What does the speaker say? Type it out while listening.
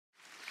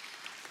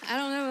I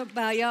don't know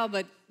about y'all,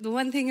 but the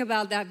one thing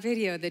about that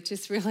video that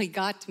just really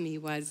got to me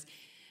was,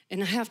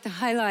 and I have to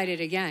highlight it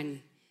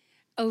again,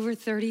 over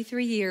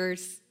 33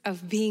 years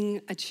of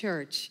being a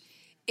church,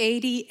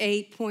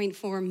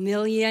 $88.4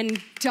 million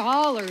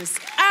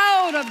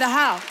out of the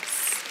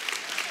house,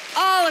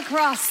 all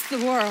across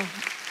the world.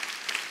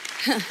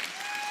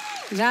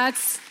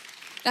 That's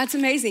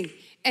amazing.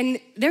 And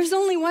there's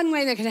only one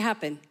way that could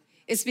happen.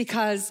 It's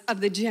because of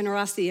the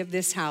generosity of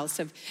this house,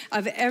 of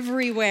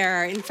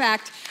everywhere. In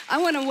fact,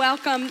 I want to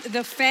welcome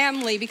the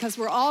family because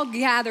we're all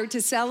gathered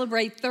to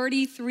celebrate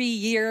 33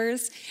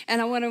 years.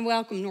 And I want to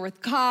welcome North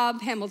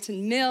Cobb,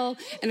 Hamilton Mill,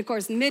 and of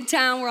course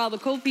Midtown, where all the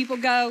cool people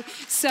go.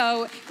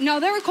 So, no,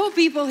 there are cool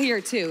people here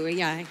too.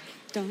 Yeah,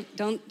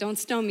 don't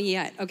stone me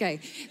yet. Okay,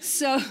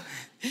 so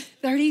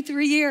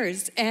 33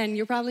 years, and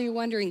you're probably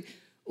wondering,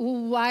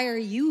 well, why are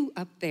you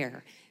up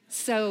there?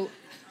 So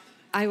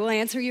I will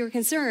answer your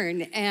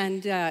concern.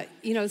 And,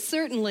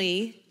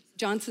 certainly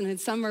Johnson and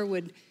Summer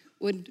would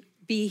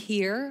be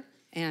here.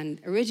 And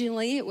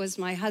originally it was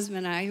my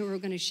husband and I who were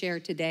going to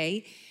share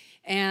today.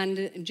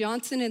 And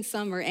Johnson and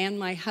Summer and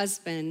my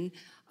husband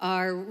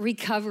are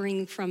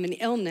recovering from an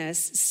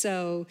illness.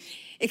 So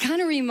it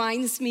kind of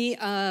reminds me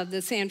of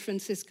the San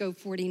Francisco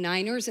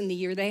 49ers and the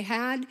year they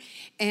had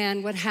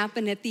and what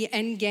happened at the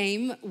end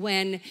game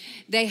when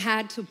they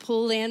had to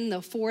pull in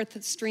the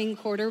fourth string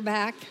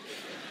quarterback.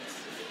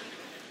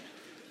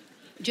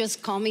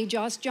 Just call me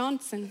Josh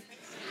Johnson.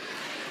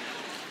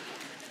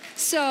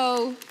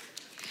 So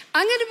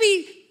I'm gonna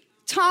be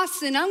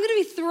tossing, I'm gonna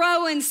be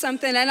throwing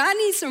something, and I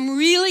need some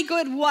really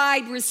good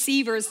wide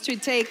receivers to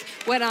take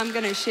what I'm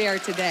gonna share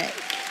today.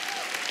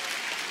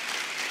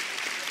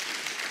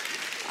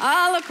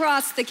 All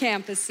across the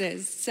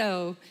campuses.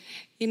 So,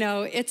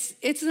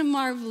 it's a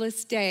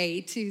marvelous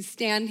day to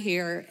stand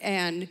here.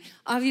 And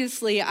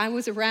obviously I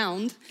was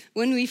around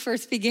when we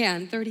first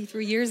began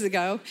 33 years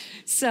ago.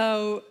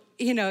 So,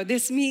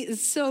 this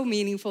is so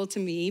meaningful to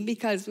me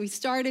because we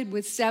started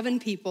with 7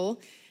 people.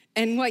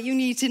 And what you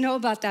need to know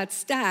about that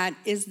stat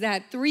is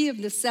that 3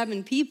 of the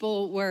 7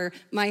 people were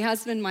my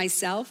husband,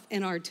 myself,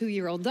 and our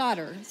 2-year-old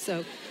daughter.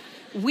 So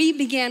we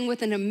began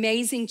with an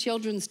amazing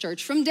children's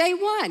church from day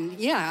one.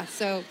 Yeah,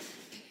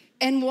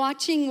 and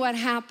watching what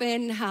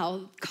happened,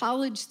 how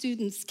college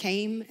students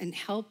came and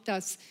helped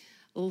us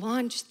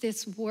launch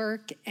this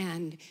work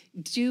and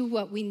do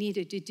what we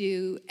needed to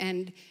do.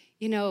 And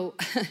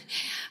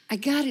I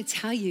gotta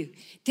tell you,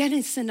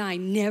 Dennis and I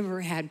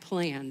never had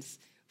plans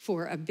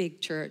for a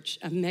big church,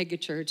 a mega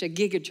church, a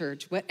giga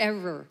church,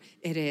 whatever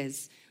it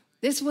is.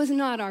 This was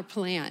not our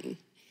plan.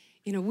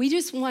 We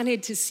just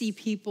wanted to see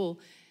people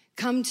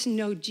come to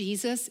know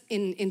Jesus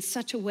in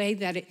such a way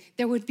that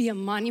there would be a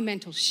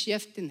monumental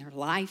shift in their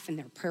life and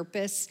their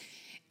purpose,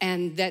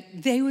 and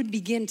that they would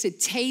begin to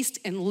taste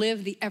and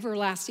live the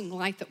everlasting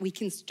life that we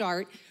can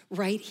start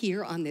right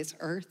here on this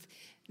earth.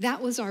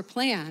 That was our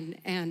plan.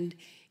 And,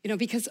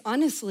 because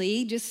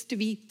honestly, just to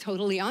be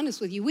totally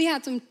honest with you, we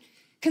had some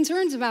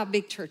concerns about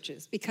big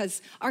churches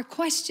because our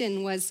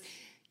question was,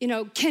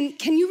 can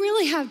you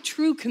really have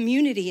true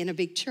community in a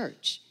big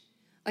church?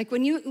 Like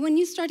when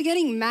you start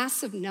getting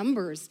massive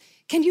numbers,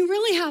 can you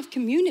really have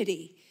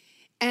community?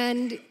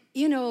 And,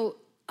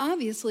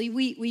 obviously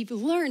we've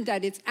learned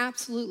that it's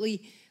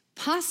absolutely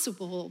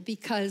possible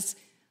because,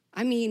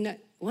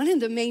 one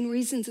of the main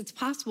reasons it's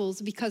possible is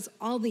because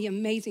all the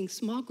amazing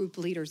small group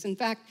leaders. In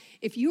fact,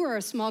 if you are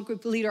a small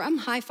group leader, I'm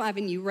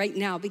high-fiving you right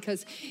now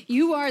because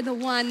you are the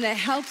one that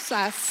helps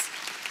us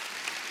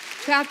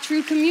to have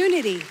true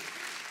community.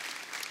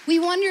 We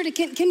wondered,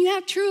 can you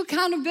have true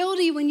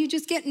accountability when you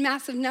just get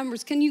massive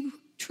numbers? Can you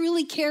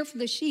truly care for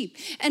the sheep?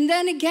 And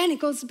then again,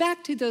 it goes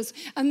back to those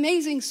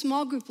amazing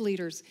small group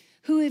leaders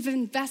who have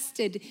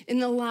invested in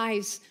the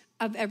lives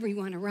of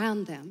everyone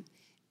around them.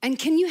 And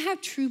can you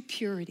have true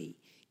purity?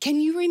 Can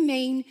you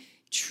remain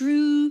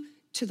true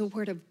to the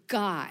Word of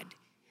God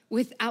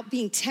without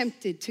being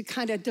tempted to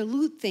kind of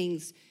dilute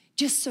things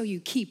just so you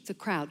keep the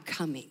crowd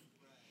coming?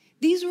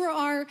 These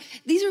are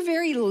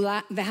very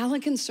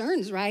valid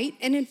concerns, right?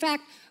 And in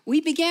fact,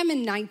 we began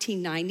in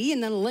 1990, in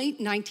the late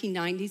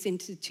 1990s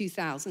into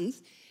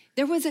 2000s.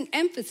 There was an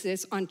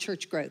emphasis on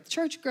church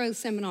growth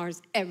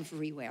seminars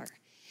everywhere.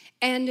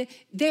 And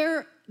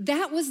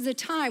that was the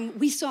time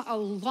we saw a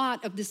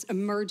lot of this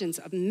emergence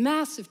of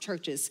massive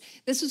churches.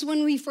 This was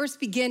when we first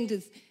began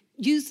to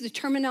use the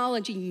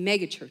terminology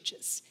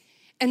megachurches.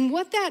 And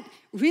what that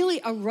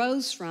really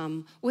arose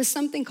from was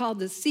something called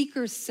the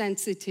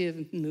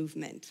seeker-sensitive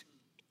movement.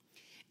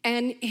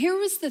 And here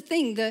was the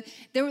thing,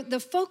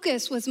 the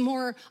focus was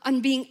more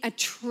on being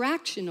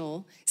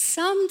attractional,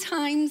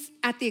 sometimes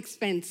at the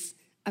expense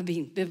of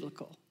being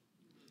biblical.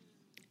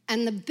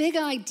 And the big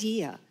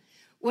idea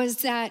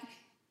was that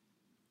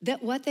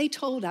what they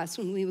told us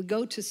when we would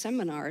go to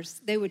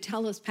seminars, they would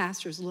tell us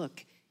pastors,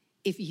 look,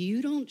 if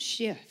you don't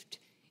shift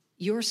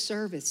your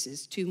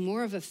services to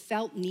more of a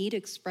felt need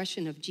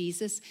expression of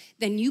Jesus,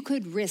 then you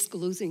could risk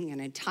losing an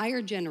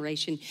entire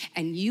generation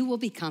and you will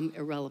become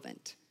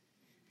irrelevant.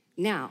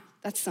 Now,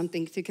 that's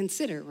something to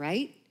consider,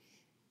 right?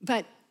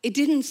 But it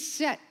didn't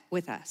set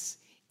with us.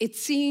 It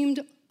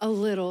seemed a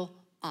little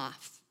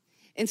off.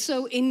 And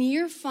so in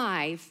year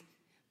 5,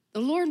 the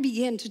Lord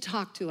began to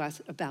talk to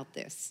us about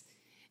this.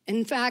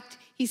 In fact,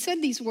 he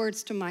said these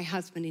words to my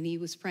husband, and he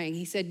was praying.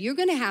 He said, you're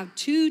going to have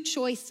 2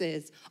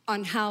 choices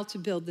on how to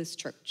build this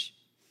church.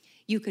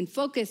 You can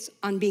focus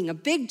on being a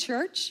big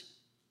church,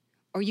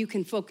 or you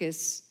can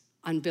focus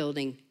on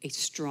building a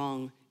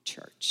strong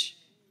church.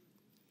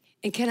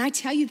 And can I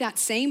tell you, that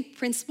same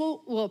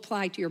principle will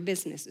apply to your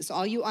businesses.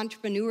 All you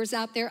entrepreneurs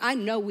out there, I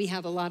know we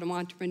have a lot of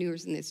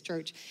entrepreneurs in this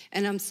church,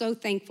 and I'm so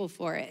thankful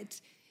for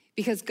it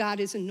because God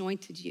has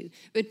anointed you.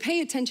 But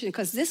pay attention,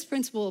 because this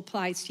principle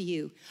applies to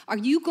you. Are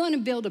you going to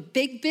build a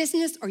big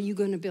business, or are you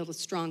going to build a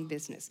strong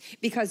business?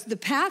 Because the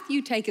path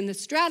you take and the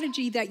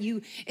strategy that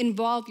you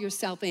involve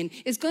yourself in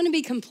is going to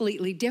be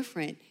completely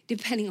different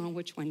depending on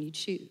which one you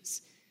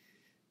choose.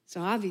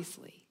 So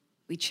obviously,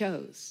 we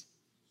chose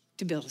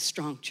to build a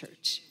strong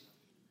church,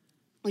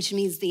 which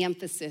means the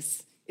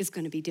emphasis is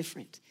going to be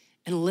different.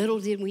 And little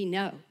did we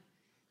know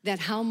that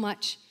how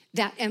much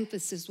that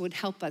emphasis would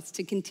help us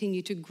to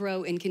continue to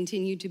grow and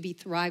continue to be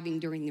thriving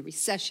during the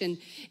recession,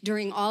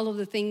 during all of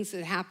the things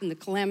that happened, the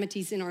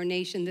calamities in our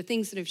nation, the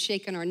things that have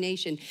shaken our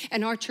nation.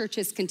 And our church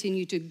has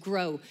continued to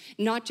grow,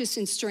 not just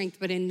in strength,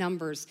 but in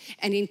numbers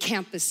and in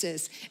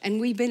campuses.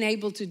 And we've been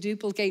able to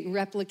duplicate and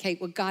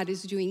replicate what God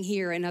is doing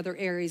here in other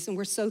areas. And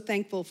we're so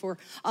thankful for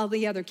all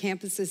the other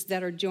campuses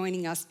that are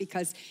joining us,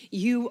 because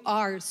you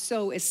are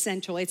so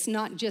essential. It's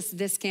not just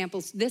this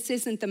campus. This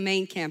isn't the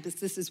main campus.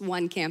 This is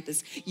one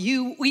campus.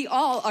 We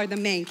all are the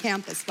main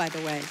campus, by the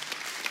way.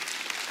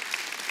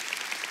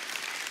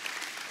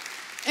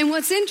 And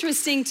what's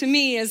interesting to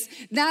me is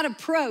that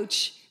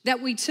approach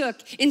that we took,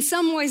 in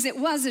some ways it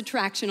was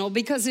attractional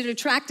because it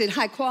attracted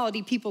high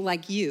quality people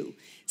like you.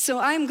 So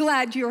I'm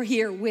glad you're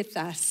here with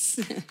us.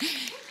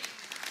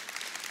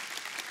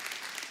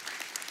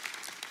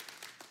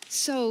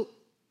 So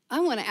I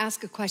want to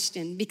ask a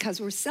question,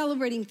 because we're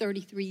celebrating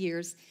 33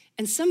 years,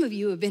 and some of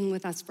you have been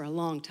with us for a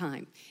long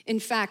time. In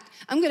fact,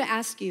 I'm going to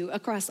ask you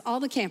across all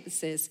the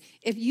campuses,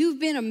 if you've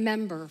been a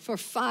member for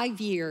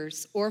 5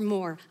 years or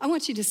more, I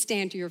want you to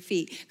stand to your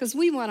feet, because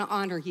we want to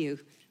honor you.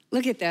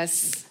 Look at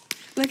this.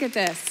 Look at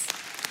this.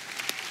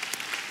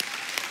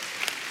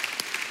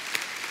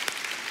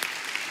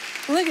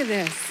 Look at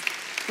this.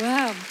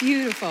 Wow,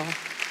 beautiful.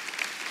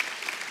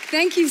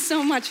 Thank you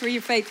so much for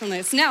your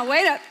faithfulness. Now,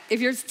 wait up. If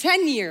you're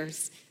 10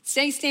 years,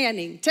 stay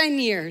standing. 10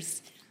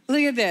 years.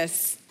 Look at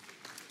this.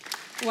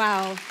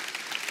 Wow.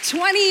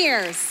 20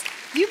 years.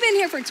 You've been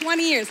here for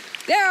 20 years.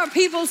 There are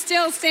people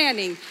still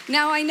standing.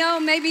 Now, I know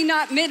maybe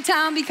not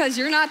Midtown because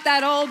you're not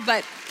that old,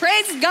 but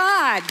praise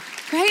God.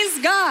 Praise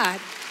God.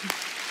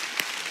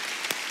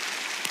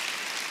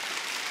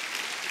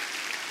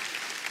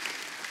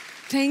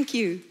 Thank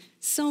you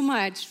so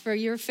much for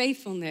your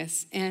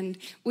faithfulness. And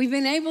we've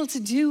been able to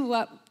do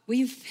what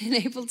we've been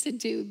able to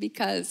do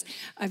because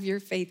of your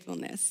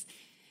faithfulness.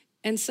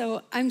 And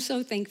so I'm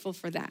so thankful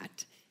for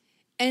that.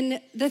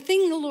 And the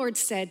thing the Lord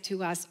said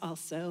to us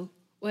also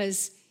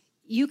was,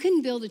 you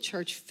can build a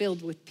church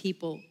filled with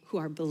people who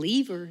are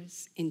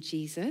believers in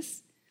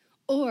Jesus,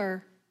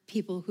 or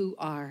people who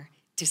are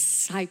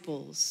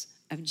disciples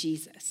of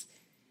Jesus.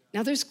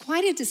 Now, there's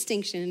quite a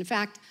distinction. In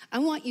fact, I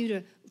want you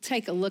to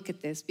take a look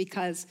at this,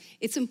 because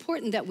it's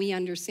important that we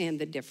understand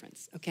the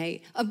difference,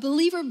 okay? A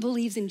believer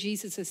believes in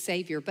Jesus as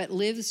Savior, but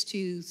lives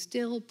to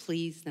still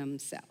please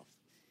themselves.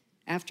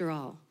 After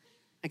all,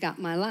 I got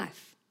my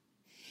life.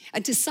 A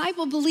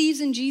disciple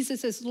believes in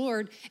Jesus as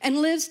Lord and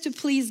lives to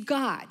please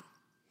God.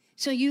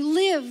 So you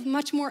live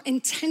much more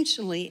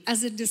intentionally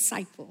as a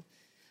disciple.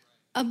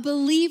 A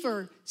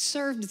believer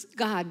serves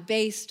God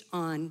based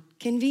on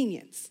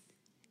convenience.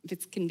 If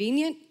it's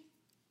convenient,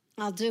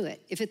 I'll do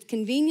it. If it's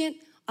convenient,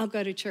 I'll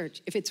go to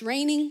church. If it's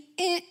raining,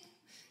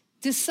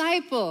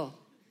 Disciple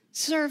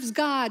serves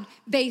God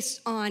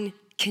based on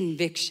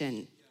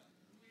conviction.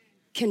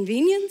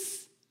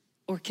 Convenience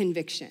or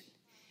conviction?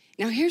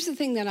 Now, here's the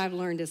thing that I've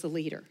learned as a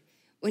leader.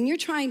 When you're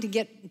trying to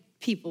get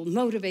people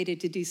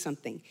motivated to do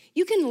something,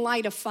 you can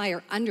light a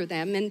fire under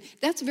them, and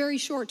that's very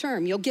short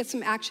term. You'll get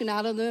some action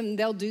out of them, and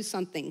they'll do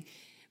something.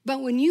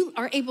 But when you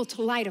are able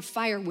to light a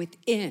fire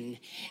within,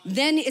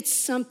 then it's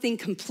something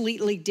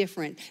completely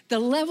different. The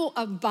level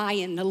of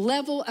buy-in, the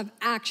level of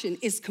action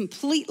is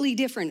completely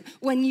different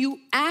when you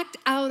act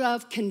out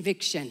of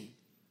conviction.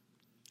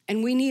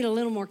 And we need a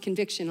little more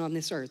conviction on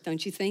this earth,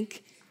 don't you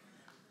think?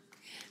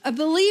 A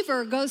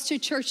believer goes to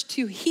church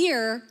to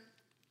hear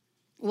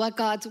what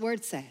God's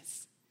word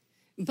says.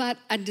 But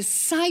a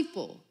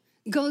disciple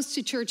goes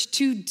to church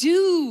to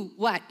do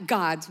what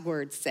God's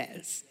word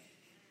says.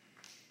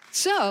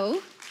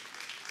 So,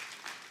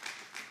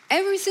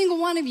 every single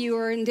one of you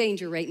are in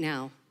danger right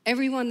now.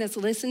 Everyone that's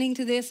listening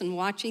to this and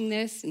watching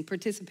this and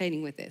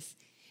participating with this.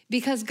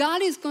 Because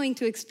God is going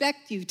to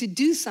expect you to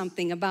do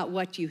something about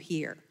what you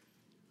hear.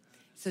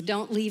 So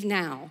don't leave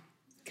now,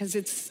 because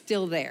it's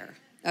still there,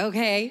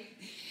 okay?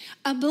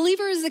 A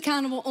believer is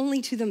accountable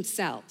only to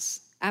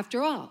themselves.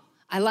 After all,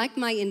 I like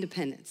my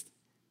independence.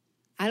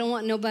 I don't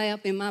want nobody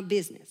up in my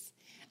business.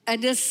 A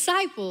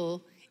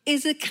disciple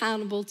is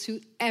accountable to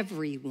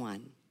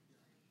everyone.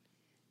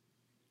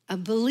 A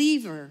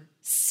believer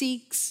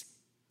seeks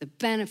the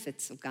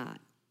benefits of God.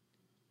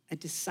 A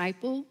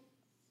disciple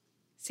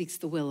seeks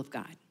the will of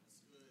God.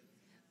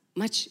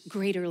 Much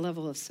greater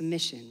level of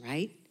submission,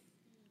 right?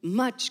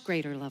 Much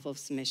greater level of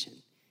submission.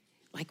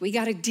 Like we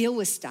got to deal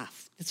with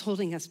stuff that's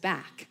holding us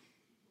back.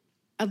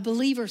 A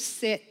believer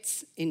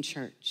sits in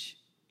church.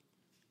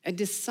 A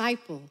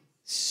disciple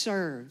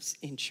serves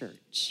in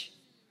church.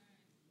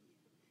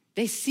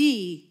 They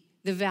see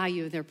the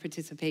value of their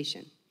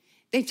participation.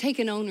 They've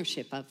taken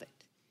ownership of it.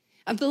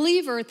 A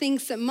believer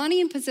thinks that money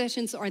and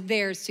possessions are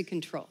theirs to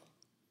control.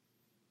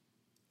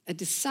 A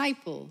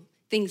disciple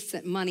thinks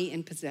that money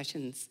and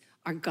possessions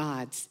are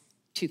God's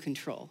to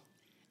control.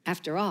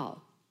 After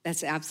all,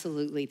 that's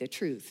absolutely the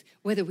truth,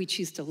 whether we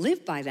choose to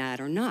live by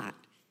that or not.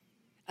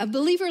 A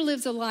believer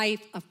lives a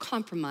life of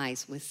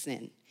compromise with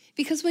sin.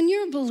 Because when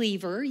you're a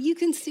believer, you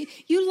can see,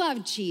 you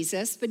love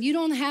Jesus, but you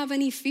don't have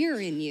any fear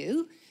in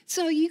you.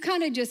 So you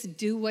kind of just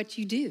do what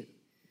you do.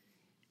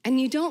 And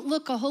you don't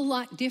look a whole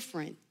lot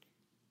different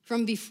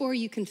from before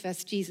you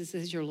confess Jesus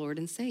as your Lord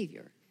and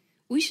Savior.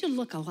 We should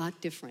look a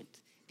lot different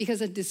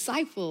because a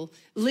disciple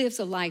lives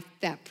a life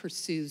that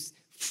pursues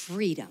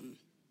freedom.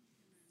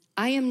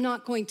 I am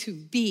not going to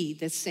be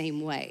the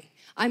same way.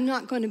 I'm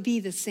not going to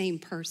be the same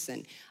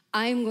person.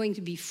 I'm going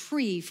to be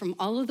free from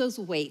all of those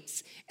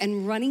weights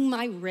and running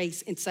my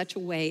race in such a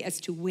way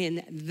as to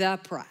win the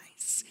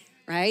prize,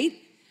 right?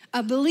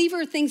 A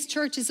believer thinks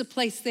church is a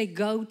place they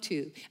go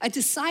to. A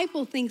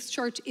disciple thinks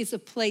church is a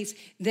place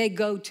they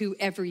go to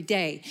every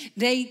day.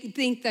 They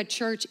think that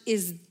church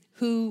is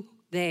who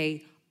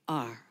they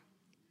are.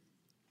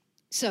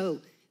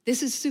 So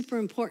this is super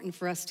important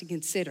for us to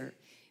consider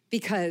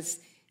because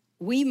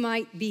we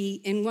might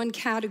be in one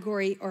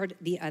category or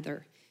the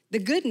other. The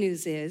good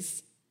news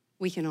is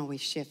we can always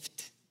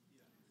shift.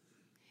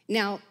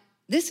 Now,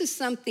 this is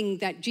something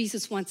that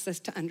Jesus wants us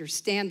to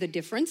understand the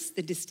difference,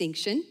 the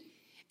distinction.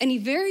 And he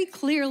very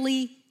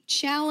clearly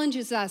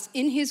challenges us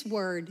in his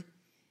word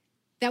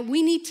that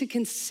we need to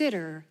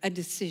consider a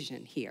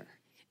decision here.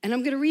 And I'm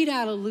going to read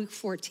out of Luke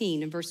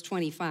 14 and verse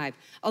 25.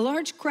 A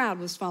large crowd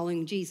was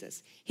following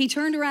Jesus. He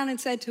turned around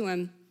and said to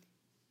him,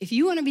 if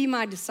you want to be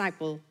my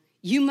disciple,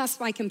 you must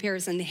by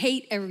comparison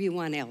hate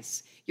everyone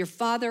else. Your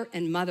father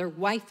and mother,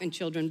 wife and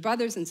children,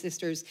 brothers and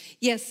sisters,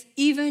 yes,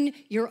 even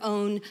your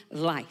own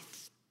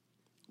life.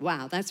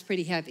 Wow, that's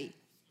pretty heavy.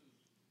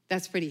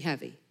 That's pretty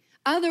heavy.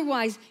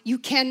 Otherwise, you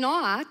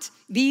cannot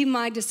be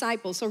my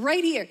disciple. So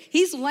right here,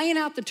 he's laying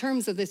out the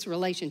terms of this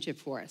relationship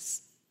for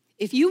us.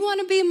 If you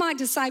want to be my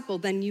disciple,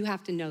 then you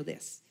have to know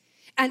this.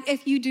 And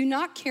if you do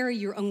not carry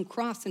your own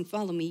cross and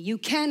follow me, you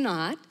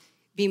cannot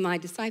be my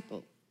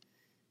disciple.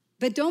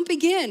 But don't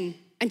begin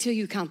until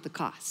you count the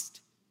cost.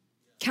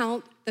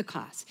 Count the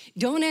cost.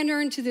 Don't enter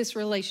into this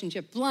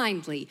relationship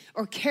blindly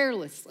or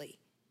carelessly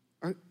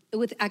or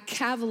with a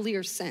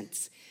cavalier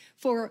sense.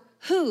 For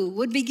who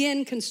would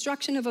begin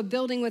construction of a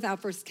building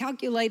without first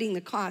calculating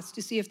the cost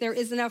to see if there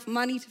is enough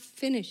money to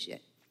finish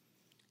it?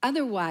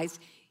 Otherwise,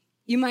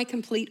 you might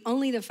complete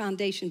only the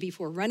foundation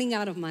before running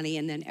out of money,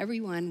 and then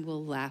everyone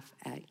will laugh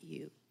at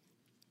you.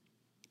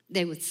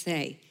 They would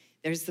say,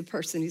 there's the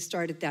person who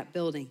started that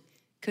building,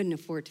 couldn't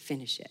afford to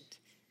finish it.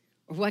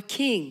 Or what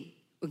king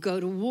would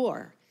go to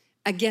war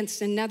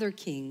against another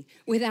king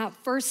without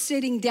first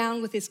sitting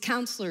down with his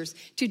counselors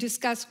to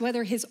discuss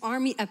whether his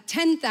army of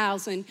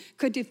 10,000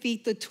 could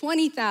defeat the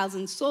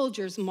 20,000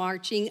 soldiers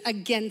marching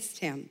against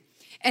him.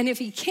 And if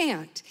he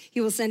can't, he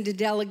will send a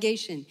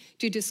delegation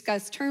to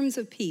discuss terms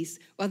of peace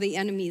while the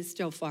enemy is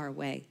still far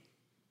away.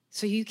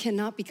 So you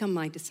cannot become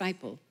my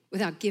disciple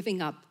without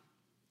giving up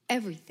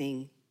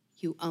everything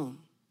you own.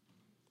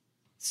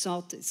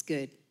 Salt is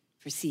good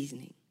for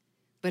seasoning,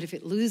 but if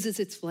it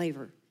loses its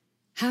flavor,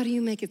 how do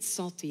you make it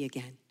salty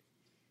again?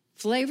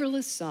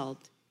 Flavorless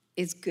salt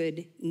is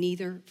good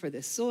neither for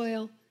the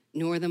soil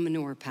nor the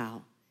manure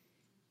pile.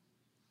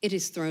 It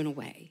is thrown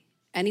away.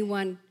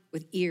 Anyone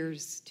with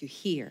ears to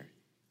hear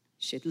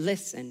should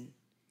listen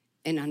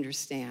and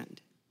understand.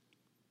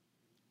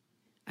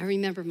 I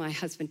remember my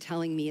husband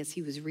telling me as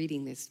he was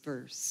reading this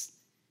verse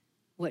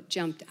what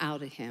jumped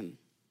out at him.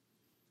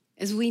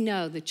 As we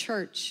know, the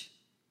church,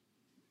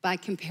 by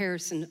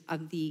comparison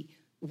of the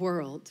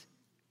world,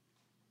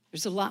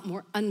 there's a lot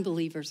more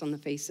unbelievers on the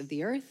face of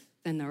the earth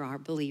than there are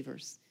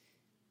believers,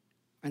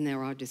 and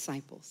there are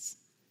disciples.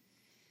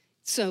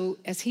 So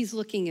as he's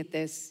looking at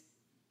this,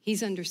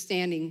 he's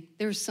understanding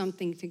there's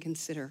something to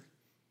consider.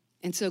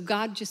 And so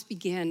God just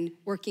began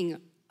working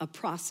a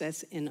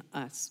process in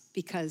us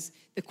because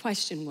the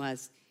question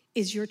was,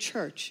 is your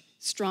church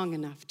strong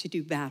enough to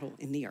do battle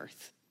in the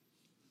earth?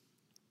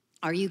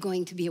 Are you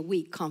going to be a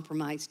weak,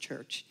 compromised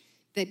church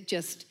that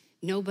just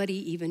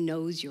nobody even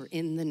knows you're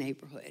in the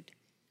neighborhood?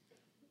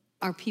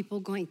 Are people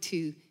going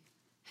to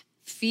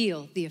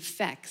feel the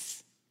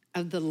effects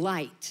of the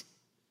light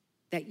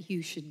that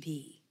you should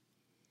be?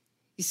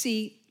 You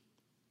see,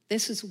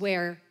 this is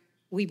where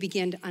we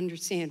begin to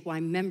understand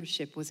why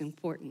membership was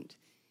important.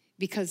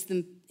 because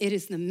it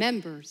is the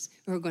members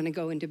who are going to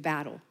go into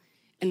battle.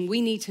 And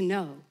we need to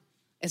know,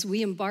 as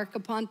we embark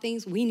upon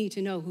things, we need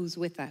to know who's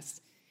with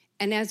us.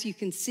 And as you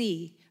can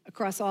see,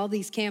 across all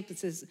these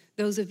campuses,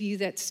 those of you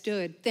that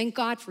stood, thank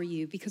God for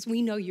you, because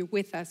we know you're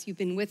with us. You've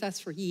been with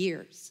us for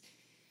years.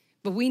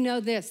 But we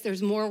know this,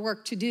 there's more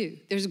work to do.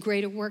 There's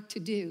greater work to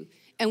do.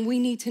 And we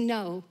need to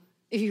know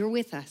if you're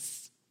with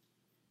us,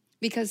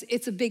 because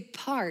it's a big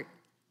part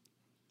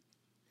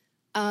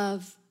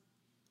of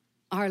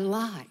our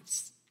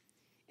lives.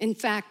 In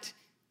fact,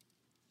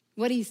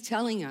 what he's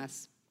telling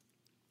us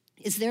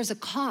is there's a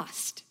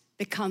cost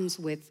that comes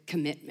with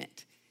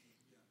commitment.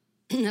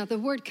 Now, the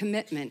word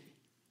commitment,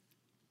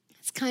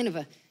 it's kind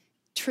of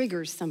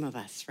triggers some of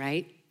us,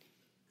 right?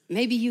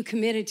 Maybe you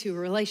committed to a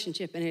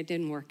relationship and it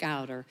didn't work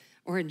out, or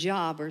a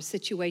job or a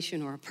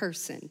situation or a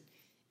person,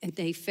 and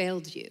they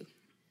failed you.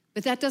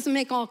 But that doesn't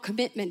make all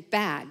commitment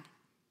bad.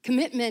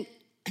 Commitment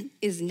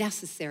is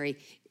necessary.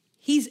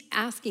 He's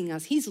asking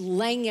us, he's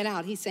laying it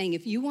out. He's saying,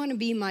 if you want to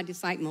be my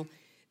disciple,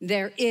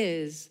 there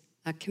is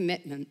a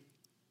commitment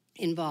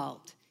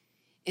involved.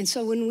 And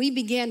so when we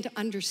began to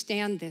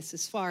understand this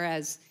as far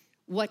as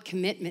what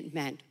commitment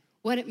meant,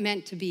 what it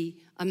meant to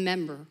be a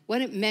member,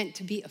 what it meant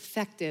to be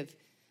effective,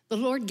 the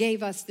Lord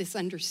gave us this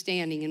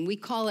understanding, and we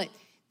call it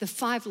the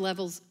 5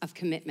 levels of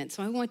commitment.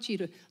 So I want you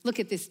to look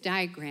at this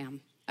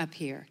diagram up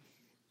here.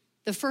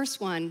 The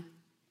first one,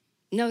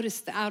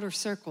 notice the outer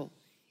circle.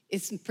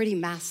 It's pretty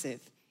massive.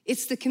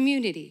 It's the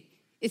community.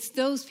 It's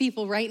those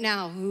people right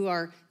now who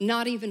are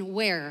not even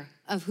aware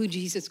of who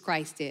Jesus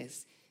Christ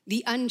is.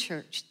 The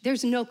unchurched,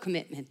 there's no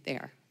commitment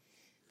there.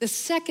 The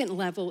second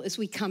level as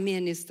we come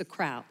in is the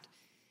crowd.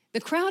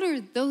 The crowd are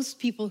those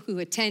people who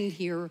attend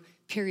here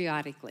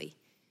periodically.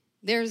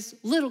 There's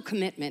little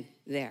commitment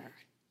there.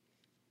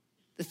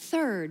 The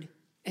third,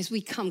 as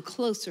we come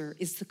closer,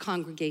 is the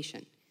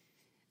congregation.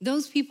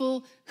 Those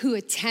people who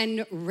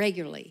attend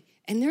regularly,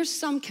 and there's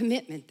some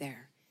commitment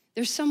there.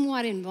 They're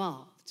somewhat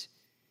involved.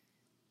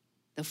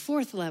 The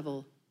fourth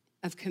level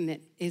of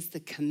commit is the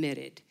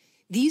committed.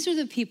 These are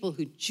the people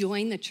who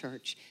join the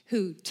church,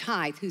 who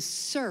tithe, who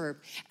serve,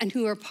 and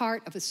who are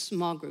part of a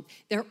small group.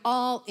 They're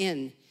all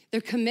in.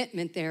 Their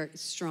commitment there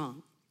is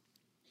strong.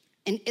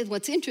 And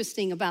what's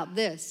interesting about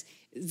this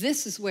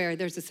is where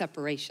there's a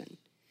separation,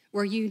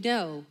 where you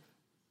know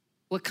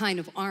what kind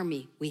of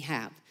army we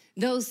have.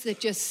 Those that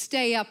just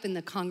stay up in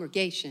the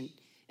congregation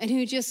and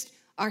who just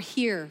are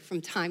here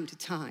from time to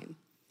time.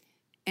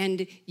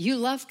 And you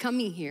love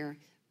coming here,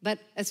 but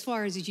as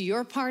far as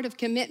your part of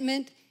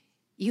commitment,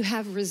 you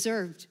have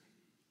reserved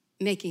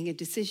making a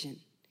decision.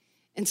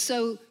 And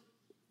so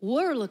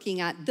we're looking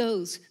at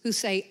those who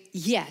say,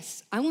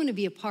 yes, I want to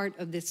be a part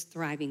of this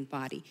thriving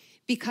body,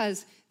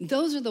 because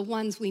those are the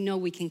ones we know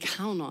we can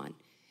count on,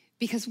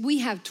 because we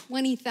have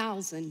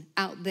 20,000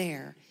 out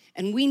there,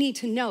 and we need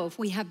to know if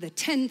we have the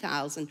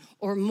 10,000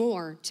 or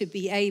more to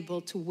be able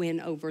to win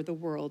over the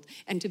world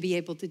and to be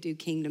able to do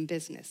kingdom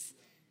business.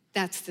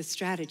 That's the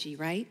strategy,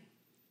 right?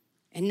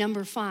 And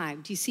number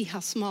 5, do you see how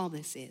small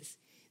this is?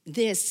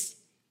 This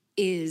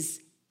is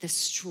the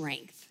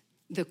strength,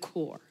 the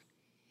core.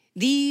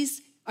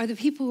 These are the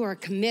people who are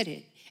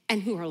committed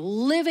and who are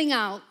living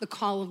out the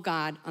call of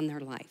God on their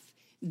life.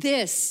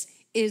 This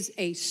is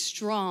a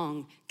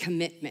strong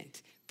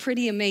commitment.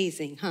 Pretty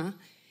amazing, huh?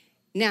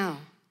 Now,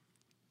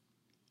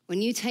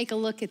 when you take a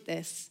look at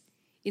this,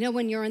 you know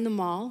when you're in the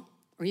mall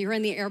or you're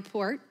in the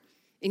airport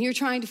and you're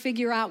trying to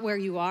figure out where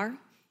you are,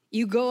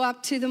 you go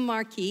up to the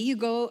marquee, you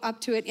go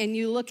up to it and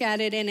you look at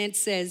it and it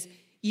says,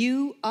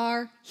 you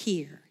are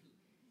here.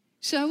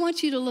 So I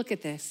want you to look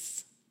at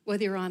this,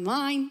 whether you're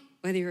online,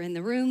 whether you're in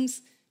the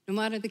rooms, no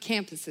matter the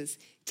campuses.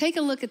 Take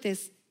a look at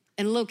this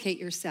and locate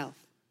yourself.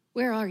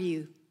 Where are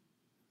you?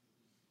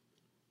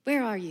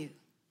 Where are you?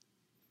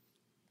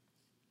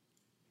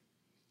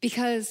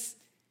 Because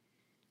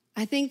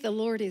I think the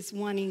Lord is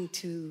wanting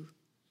to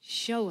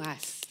show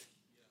us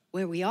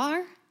where we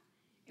are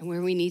and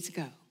where we need to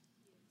go.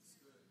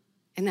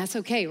 And that's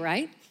okay,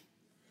 right?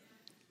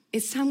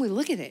 It's time we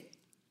look at it.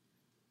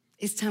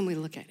 It's time we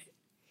look at it.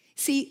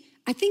 See,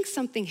 I think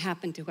something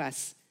happened to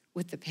us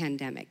with the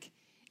pandemic,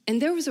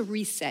 and there was a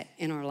reset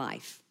in our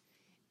life.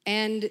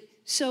 And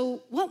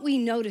so what we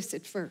noticed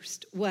at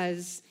first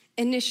was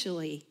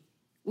initially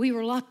we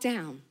were locked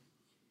down,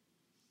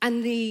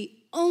 and the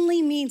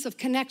only means of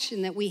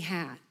connection that we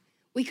had,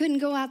 we couldn't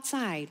go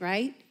outside,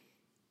 right?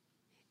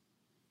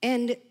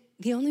 And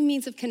the only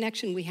means of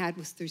connection we had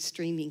was through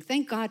streaming.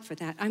 Thank God for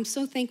that. I'm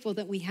so thankful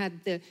that we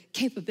had the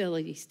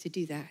capabilities to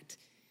do that.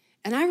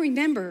 And I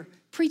remember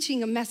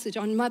preaching a message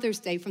on Mother's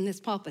Day from this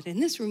pulpit,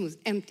 and this room was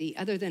empty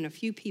other than a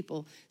few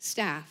people,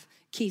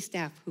 key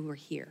staff who were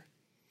here.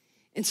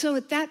 And so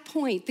at that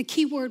point, the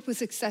key word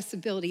was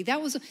accessibility.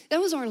 That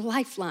was our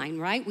lifeline,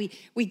 right?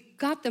 We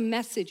got the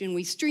message and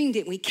we streamed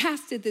it, and we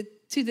casted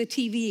it to the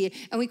TV,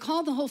 and we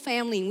called the whole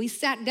family, and we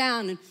sat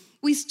down, and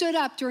we stood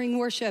up during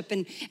worship,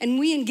 and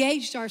we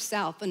engaged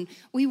ourselves, and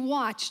we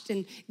watched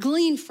and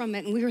gleaned from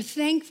it, and we were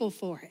thankful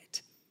for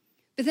it.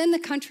 But then the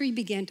country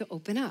began to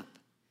open up.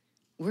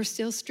 We're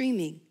still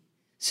streaming.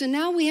 So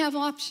now we have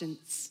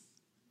options.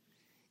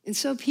 And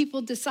so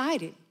people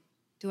decided,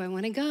 do I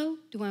want to go?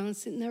 Do I want to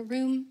sit in that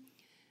room?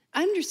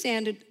 I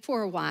understand it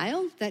for a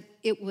while that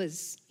it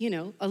was,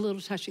 a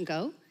little touch and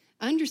go.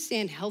 I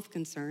understand health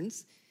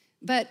concerns,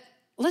 but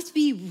let's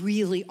be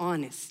really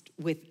honest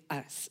with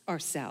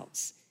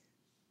ourselves.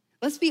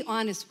 Let's be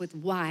honest with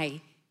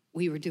why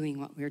we were doing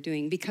what we were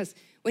doing, because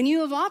when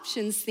you have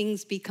options,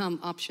 things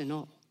become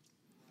optional.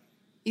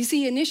 You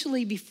see,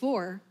 initially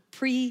before,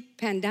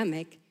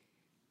 pre-pandemic,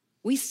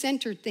 we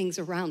centered things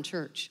around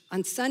church.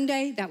 On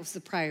Sunday, that was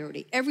the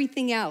priority.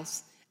 Everything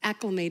else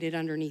acclimated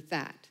underneath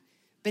that.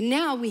 But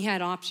now we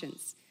had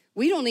options.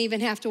 We don't even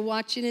have to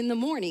watch it in the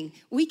morning.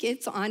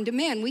 It's on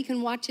demand. We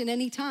can watch it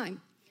anytime.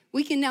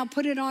 We can now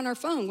put it on our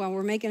phone while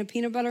we're making a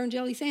peanut butter and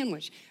jelly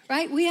sandwich,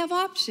 right? We have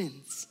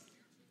options.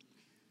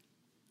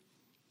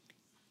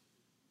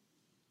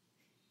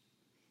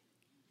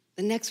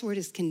 The next word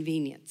is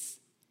convenience.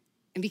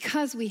 And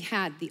because we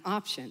had the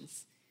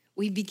options,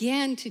 we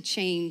began to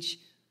change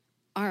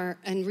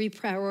and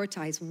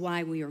reprioritize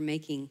why we were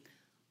making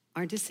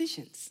our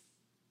decisions.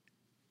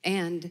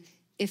 And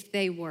if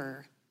it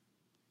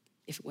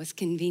was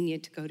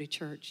convenient to go to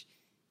church,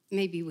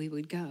 maybe we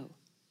would go.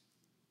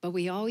 But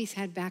we always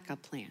had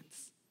backup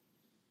plans.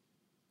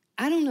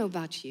 I don't know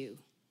about you,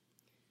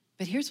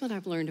 but here's what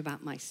I've learned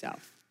about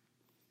myself.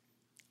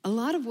 A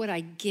lot of what I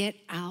get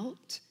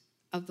out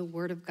of the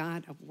Word of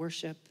God, of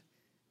worship,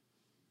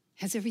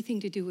 has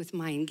everything to do with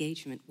my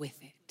engagement with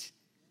it.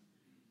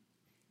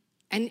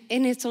 And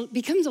it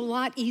becomes a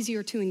lot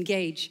easier to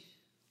engage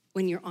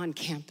when you're on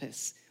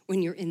campus,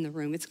 when you're in the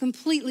room. It's a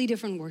completely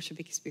different worship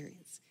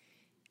experience.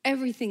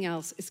 Everything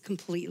else is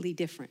completely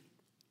different.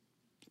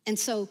 And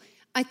so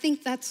I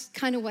think that's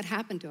kind of what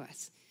happened to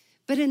us.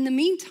 But in the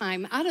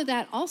meantime, out of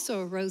that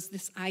also arose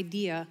this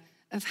idea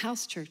of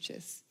house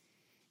churches.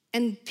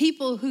 And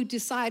people who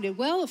decided,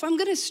 well, if I'm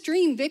going to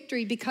stream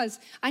Victory, because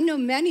I know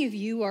many of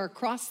you are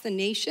across the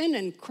nation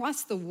and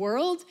across the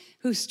world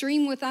who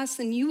stream with us,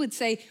 and you would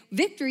say,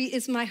 Victory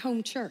is my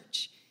home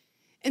church.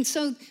 And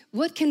so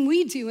what can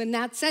we do in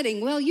that setting?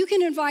 Well, you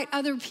can invite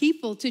other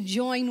people to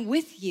join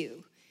with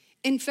you.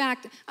 In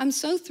fact, I'm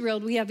so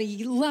thrilled. We have a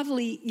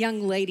lovely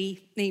young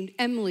lady named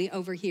Emily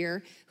over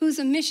here who's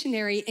a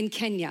missionary in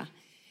Kenya.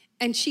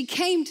 And she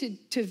came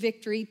to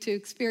Victory to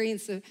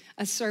experience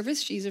a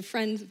service. She's a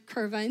friend of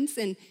Kervin's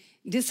and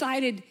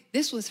decided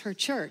this was her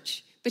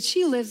church. But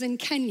she lives in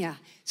Kenya.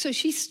 So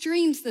she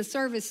streams the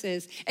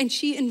services and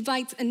she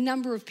invites a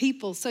number of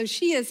people. So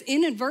she has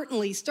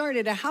inadvertently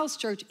started a house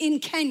church in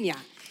Kenya.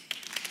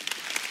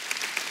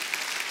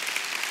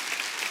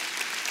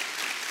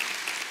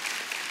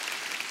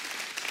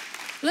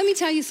 Let me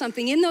tell you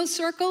something. In those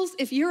circles,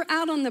 if you're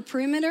out on the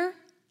perimeter,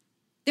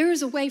 there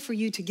is a way for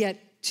you to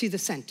get to the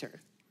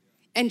center.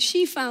 And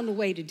she found a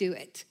way to do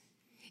it.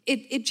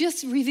 It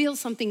just reveals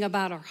something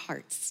about our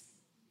hearts.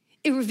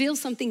 It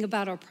reveals something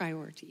about our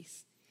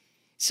priorities.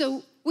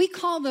 So we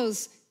call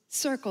those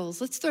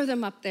circles, let's throw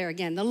them up there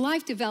again, the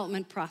life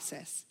development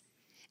process.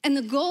 And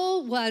the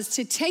goal was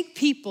to take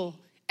people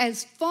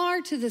as far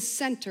to the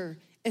center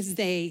as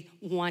they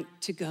want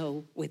to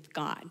go with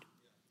God.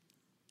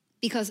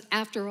 Because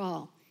after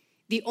all,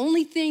 the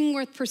only thing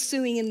worth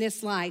pursuing in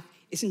this life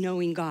is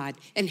knowing God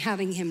and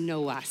having Him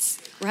know us,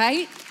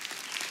 right?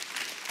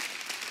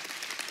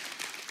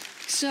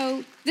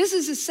 So this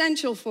is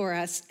essential for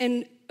us,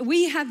 and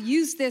we have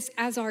used this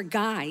as our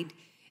guide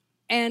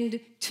and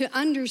to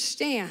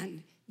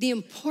understand the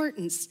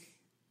importance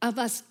of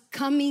us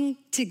coming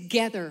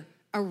together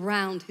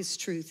around His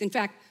truth. In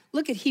fact,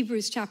 look at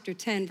Hebrews chapter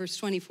 10, verse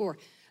 24.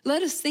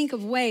 Let us think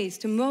of ways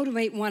to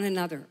motivate one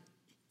another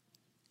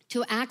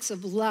to acts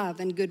of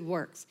love and good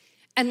works.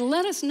 And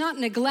let us not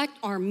neglect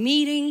our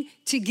meeting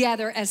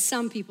together as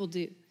some people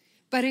do,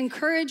 but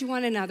encourage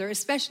one another,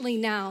 especially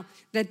now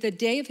that the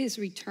day of His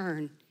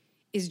return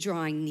is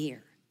drawing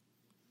near.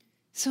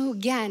 So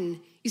again,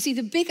 you see,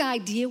 the big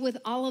idea with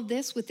all of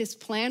this, with this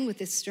plan, with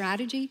this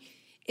strategy,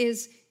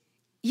 is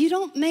you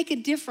don't make a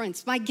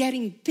difference by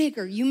getting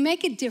bigger. You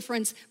make a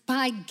difference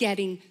by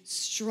getting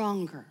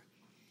stronger.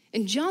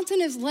 And Johnson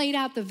has laid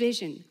out the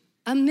vision,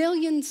 1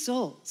 million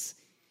souls.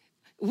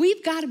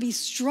 We've got to be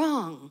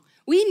strong.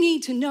 We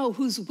need to know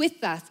who's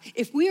with us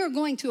if we are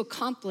going to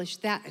accomplish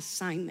that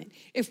assignment,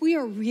 if we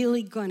are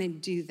really going to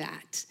do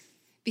that.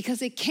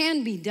 Because it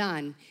can be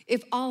done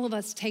if all of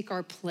us take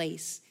our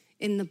place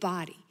in the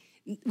body.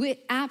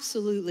 It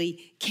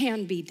absolutely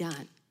can be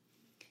done.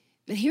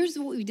 But here's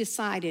what we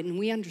decided and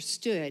we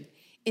understood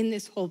in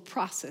this whole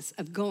process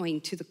of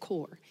going to the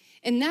core.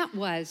 And that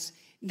was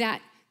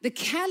that the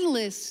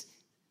catalyst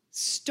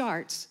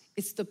starts,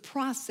 it's the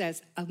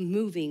process of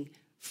moving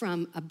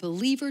from a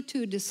believer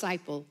to a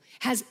disciple,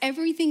 has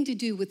everything to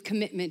do with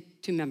commitment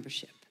to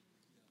membership.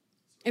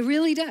 It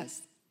really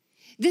does.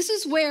 This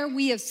is where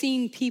we have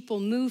seen people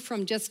move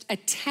from just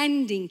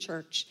attending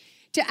church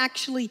to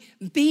actually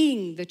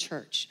being the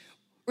church.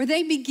 where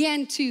they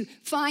began to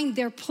find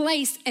their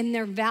place and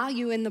their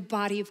value in the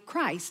body of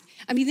Christ.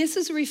 I mean, this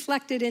is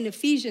reflected in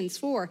Ephesians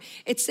 4.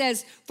 It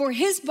says, for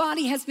his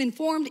body has been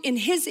formed in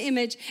his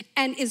image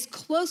and is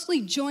closely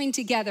joined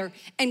together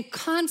and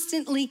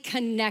constantly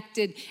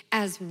connected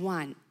as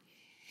one.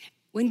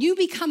 When you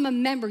become a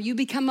member, you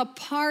become a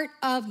part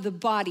of the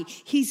body.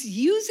 He's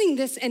using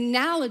this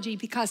analogy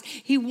because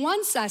he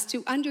wants us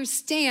to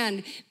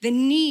understand the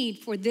need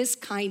for this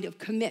kind of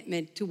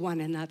commitment to one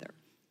another.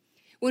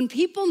 When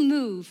people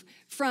move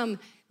from,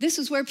 this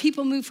is where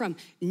people move from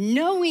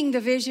knowing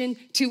the vision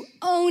to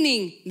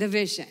owning the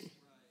vision.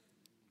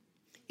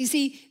 You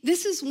see,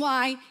 this is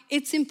why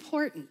it's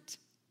important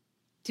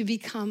to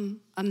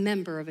become a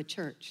member of a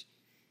church.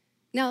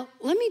 Now,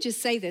 let me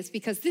just say this,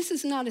 because this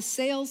is not a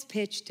sales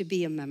pitch to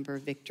be a member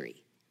of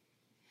Victory.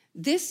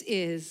 This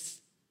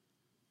is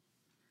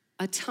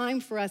a time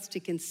for us to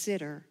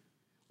consider,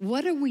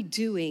 what are we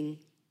doing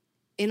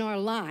in our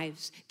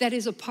lives that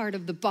is a part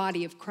of the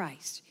body of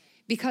Christ?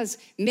 Because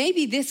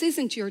maybe this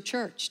isn't your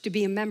church to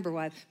be a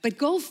member of, but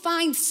go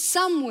find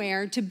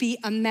somewhere to be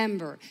a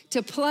member,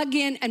 to plug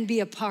in and be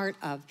a part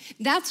of.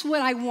 That's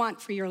what I want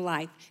for your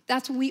life.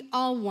 That's what we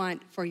all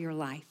want for your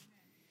life.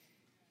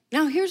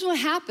 Now, here's what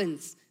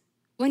happens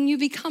when you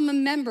become a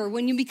member,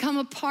 when you become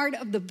a part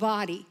of the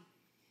body.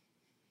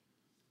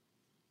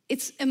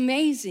 It's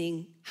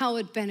amazing how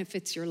it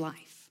benefits your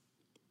life.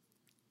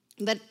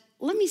 But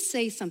let me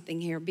say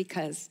something here,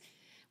 because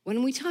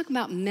when we talk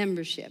about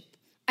membership,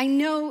 I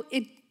know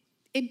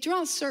it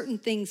draws certain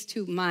things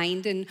to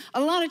mind, and a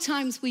lot of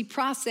times we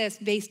process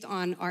based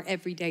on our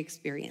everyday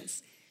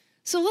experience.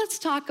 So let's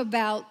talk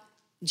about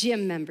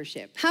gym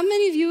membership. How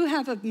many of you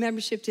have a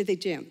membership to the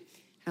gym?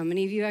 How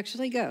many of you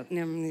actually go?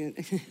 No.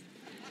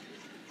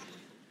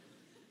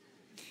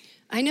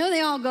 I know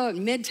they all go at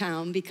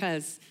Midtown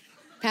because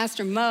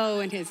Pastor Mo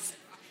and his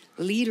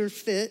Leader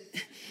Fit,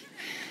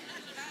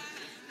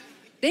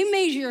 they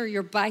measure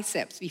your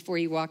biceps before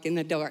you walk in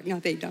the door. No,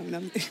 they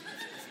don't.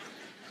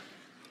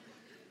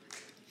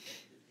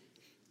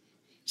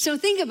 So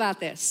think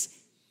about this.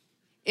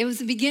 It was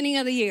the beginning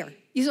of the year.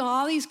 You saw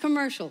all these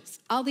commercials,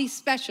 all these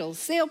specials,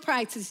 sale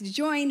prices to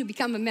join, to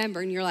become a member,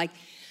 and you're like,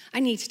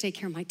 I need to take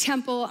care of my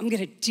temple. I'm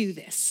gonna do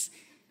this.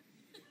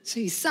 So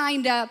you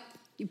signed up,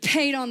 you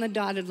paid on the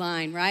dotted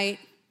line, right?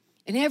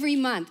 And every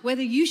month,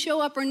 whether you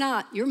show up or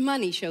not, your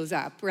money shows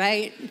up,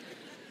 right?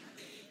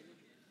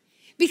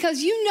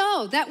 Because you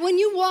know that when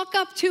you walk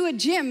up to a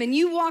gym and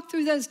you walk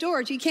through those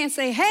doors, you can't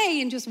say,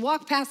 hey, and just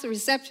walk past the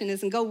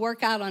receptionist and go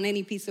work out on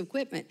any piece of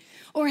equipment.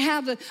 Or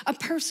have a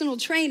personal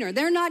trainer.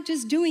 They're not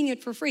just doing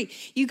it for free.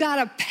 You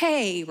gotta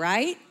pay,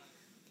 right?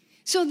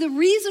 So the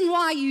reason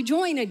why you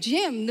join a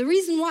gym, the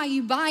reason why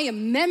you buy a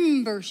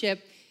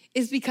membership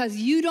is because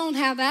you don't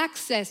have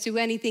access to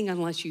anything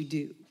unless you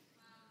do.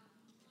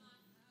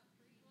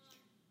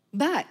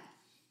 But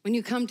when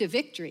you come to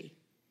Victory,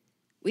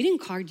 we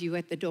didn't card you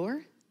at the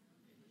door.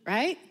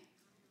 Right?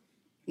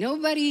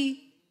 Nobody,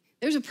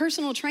 there's a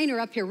personal trainer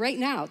up here right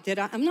now.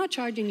 I'm not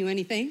charging you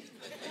anything.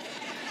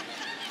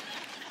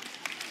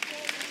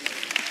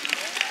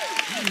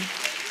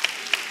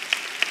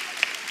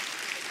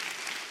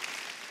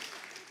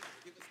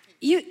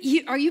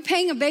 Are you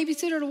paying a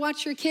babysitter to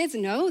watch your kids?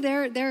 No,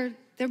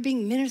 they're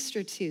being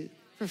ministered to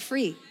for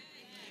free.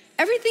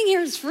 Everything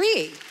here is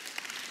free.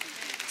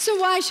 So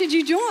why should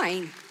you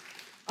join?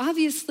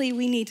 Obviously,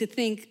 we need to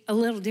think a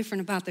little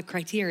different about the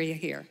criteria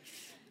here.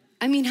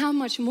 I mean, how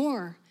much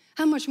more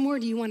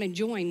do you want to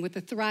join with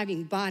a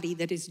thriving body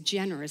that is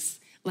generous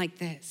like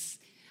this?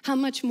 How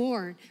much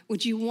more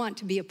would you want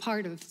to be a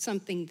part of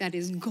something that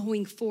is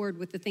going forward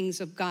with the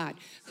things of God?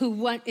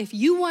 If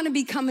you want to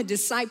become a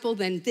disciple,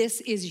 then this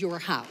is your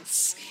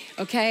house,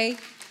 okay?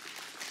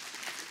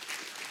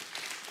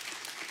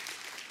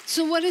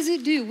 So what does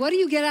it do? What do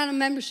you get out of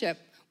membership?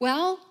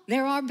 Well,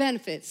 there are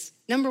benefits.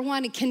 Number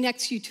one, it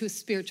connects you to a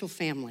spiritual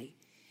family,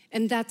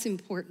 and that's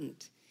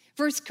important.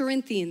 1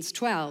 Corinthians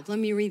 12, let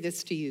me read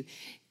this to you.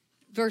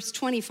 Verse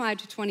 25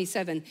 to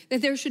 27,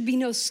 that there should be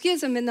no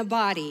schism in the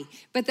body,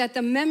 but that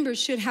the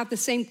members should have the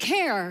same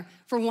care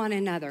for one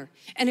another.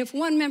 And if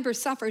one member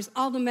suffers,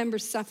 all the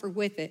members suffer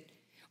with it.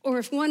 Or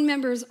if one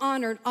member is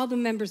honored, all the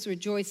members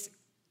rejoice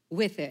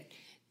with it.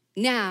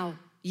 Now,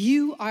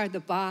 you are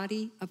the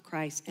body of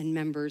Christ and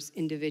members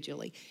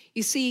individually.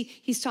 You see,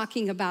 he's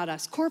talking about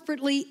us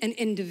corporately and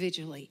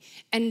individually.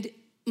 And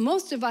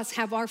most of us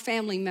have our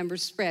family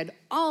members spread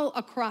all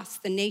across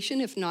the nation,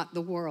 if not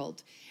the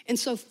world. And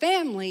so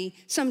family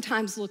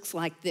sometimes looks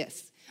like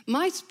this.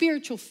 My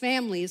spiritual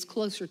family is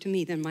closer to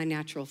me than my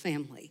natural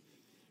family.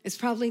 It's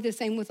probably the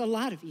same with a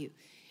lot of you.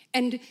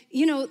 And,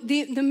 you know,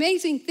 the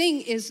amazing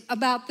thing is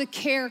about the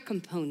care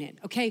component,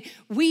 okay?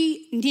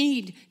 We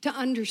need to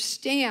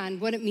understand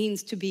what it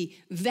means to be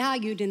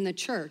valued in the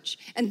church.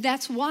 And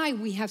that's why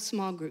we have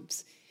small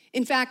groups.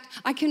 In fact,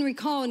 I can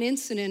recall an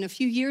incident a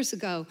few years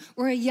ago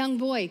where a young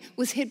boy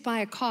was hit by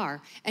a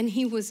car and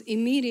he was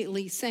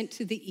immediately sent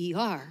to the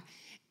ER.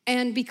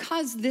 And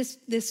because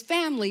this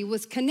family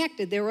was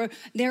connected, they were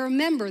a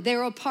member, they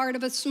were a part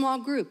of a small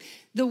group,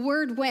 the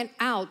word went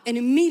out, and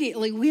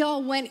immediately we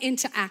all went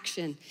into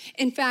action.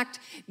 In fact,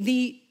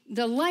 the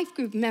life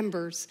group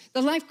members,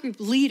 the life group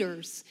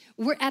leaders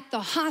were at the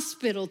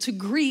hospital to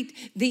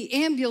greet the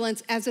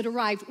ambulance as it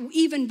arrived,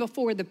 even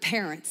before the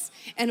parents.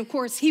 And of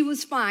course, he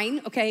was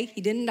fine, okay?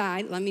 He didn't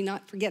die, let me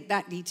not forget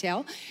that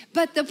detail.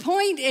 But the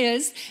point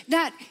is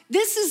that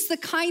this is the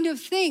kind of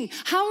thing.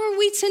 How are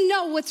we to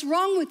know what's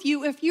wrong with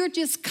you if you're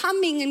just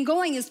coming and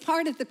going as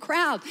part of the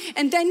crowd,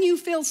 and then you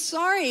feel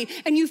sorry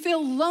and you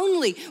feel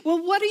lonely?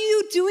 Well, what are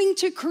you doing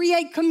to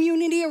create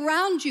community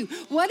around you?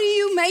 What are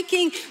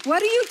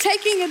you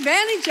taking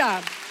advantage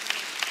of?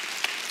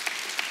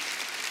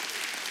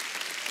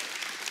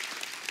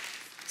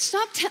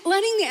 Stop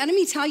letting the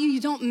enemy tell you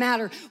don't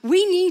matter.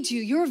 We need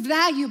you. You're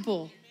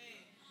valuable.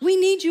 We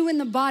need you in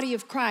the body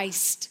of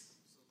Christ.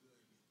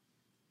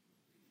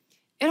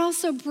 It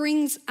also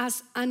brings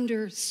us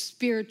under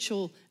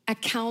spiritual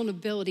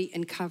accountability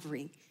and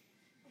covering.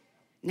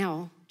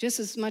 Now, just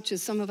as much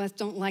as some of us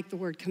don't like the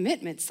word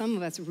commitment, some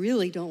of us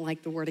really don't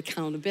like the word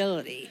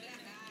accountability.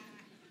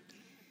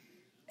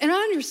 And I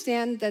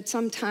understand that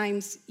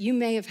sometimes you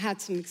may have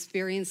had some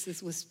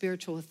experiences with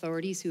spiritual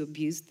authorities who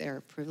abused their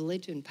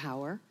privilege and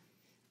power,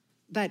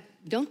 but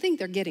don't think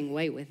they're getting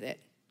away with it.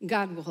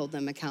 God will hold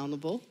them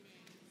accountable,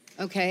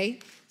 okay?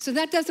 So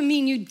that doesn't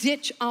mean you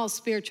ditch all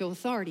spiritual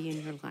authority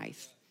in your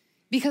life,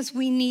 because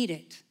we need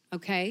it,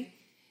 okay?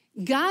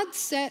 God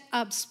set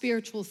up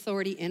spiritual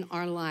authority in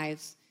our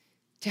lives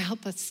to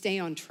help us stay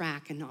on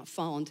track and not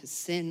fall into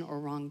sin or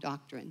wrong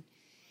doctrine.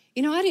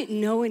 You know, I didn't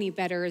know any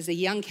better as a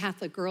young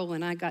Catholic girl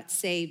when I got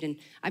saved and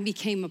I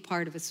became a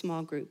part of a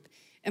small group.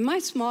 And my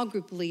small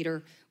group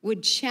leader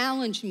would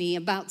challenge me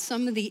about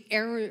some of the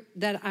error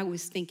that I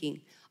was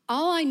thinking.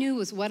 All I knew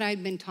was what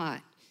I'd been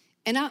taught.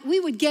 And we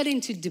would get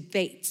into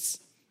debates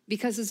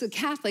because as a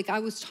Catholic, I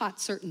was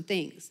taught certain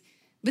things.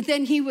 But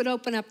then he would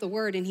open up the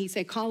word and he'd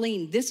say,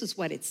 Colleen, this is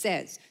what it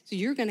says. So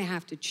you're gonna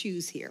have to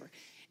choose here.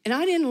 And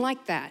I didn't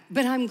like that,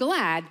 but I'm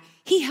glad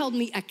he held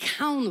me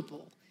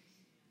accountable.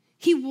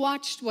 He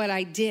watched what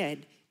I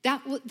did.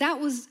 That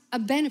was a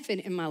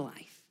benefit in my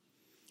life.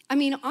 I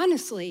mean,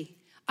 honestly,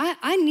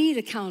 I need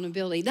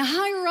accountability. The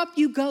higher up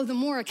you go, the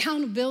more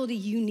accountability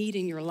you need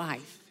in your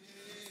life.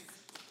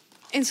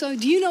 And so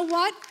do you know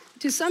what?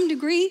 To some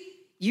degree,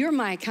 you're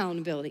my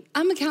accountability.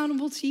 I'm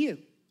accountable to you.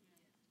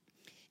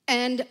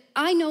 And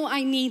I know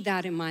I need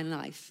that in my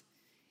life.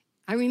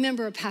 I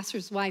remember a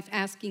pastor's wife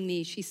asking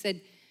me, she said,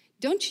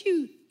 don't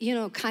you,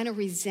 kind of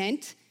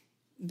resent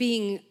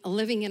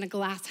living in a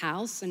glass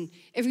house and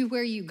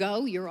everywhere you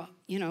go, you're,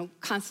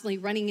 constantly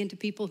running into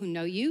people who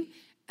know you?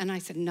 And I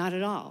said, not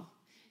at all,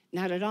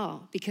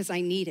 because I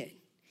need it.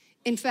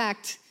 In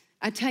fact,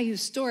 I'll tell you a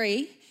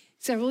story.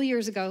 Several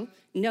years ago,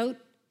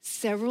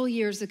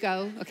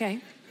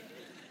 okay?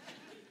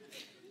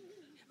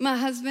 My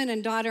husband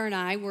and daughter and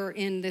I were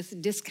in this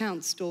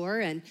discount store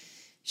and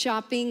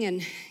shopping,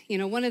 and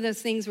one of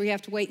those things where you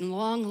have to wait in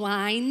long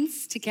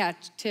lines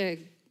to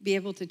be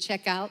able to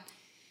check out.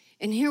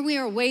 And here we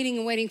are waiting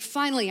and waiting.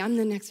 Finally, I'm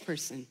the next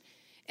person.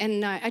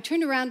 And I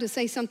turned around to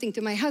say something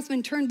to my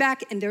husband, turned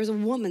back, and there's a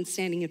woman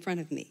standing in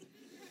front of me.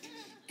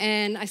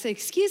 And I said,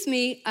 excuse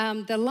me,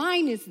 the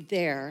line is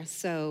there.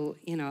 So,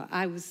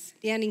 I was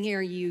standing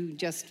here, you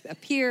just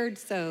appeared,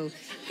 so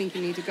I think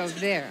you need to go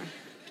there.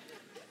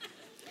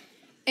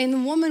 And the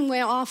woman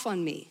went off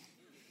on me.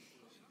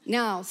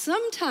 Now,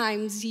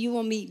 sometimes you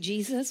will meet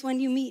Jesus when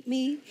you meet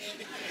me.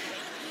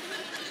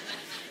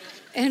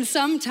 And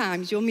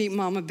sometimes you'll meet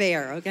Mama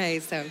Bear, okay?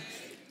 So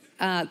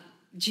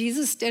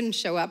Jesus didn't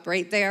show up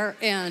right there,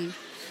 and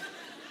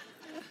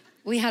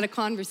we had a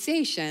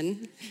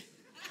conversation,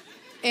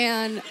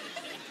 and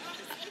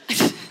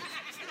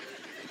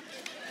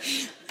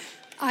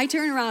I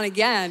turned around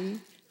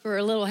again for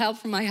a little help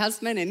from my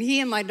husband, and he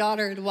and my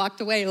daughter had walked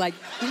away like,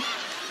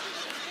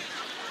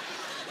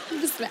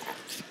 what was that?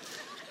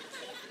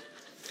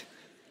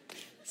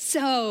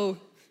 So,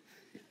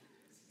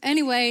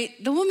 anyway,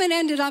 the woman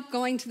ended up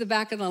going to the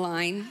back of the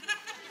line.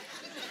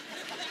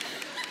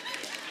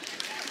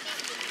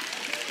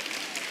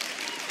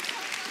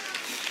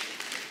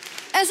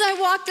 As I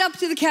walked up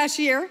to the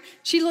cashier,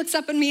 she looks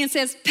up at me and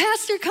says,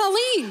 Pastor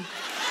Colleen.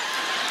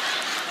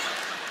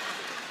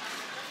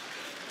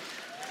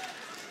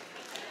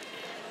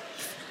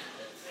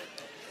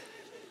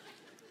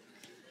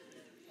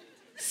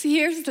 See,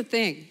 here's the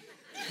thing.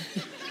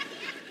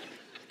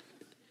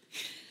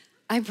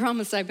 I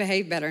promise I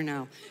behave better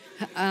now.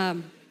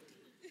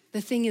 The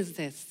thing is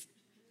this,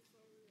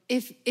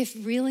 if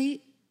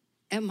really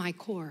at my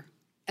core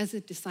as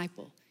a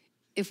disciple,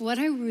 if what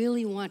I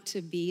really want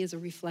to be is a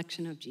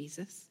reflection of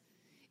Jesus,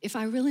 if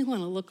I really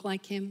want to look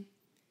like him,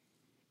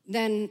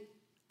 then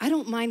I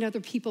don't mind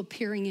other people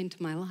peering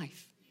into my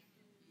life.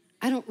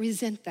 I don't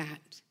resent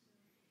that.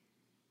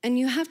 And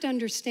you have to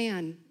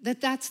understand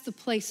that that's the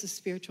place of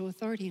spiritual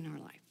authority in our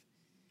life,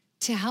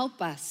 to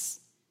help us,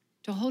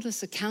 to hold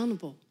us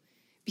accountable.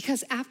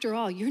 Because after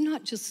all, you're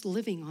not just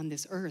living on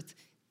this earth.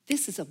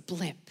 This is a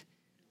blip.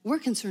 We're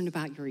concerned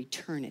about your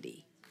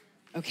eternity,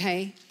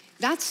 okay?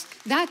 That's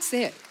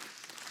it.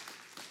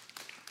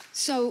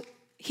 So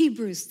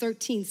Hebrews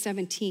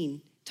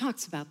 13:17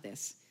 talks about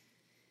this.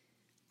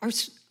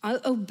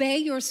 Obey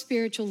your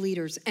spiritual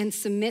leaders and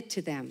submit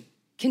to them,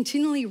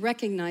 continually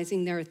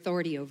recognizing their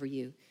authority over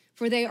you,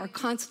 for they are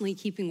constantly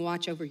keeping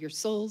watch over your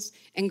souls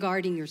and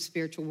guarding your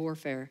spiritual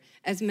warfare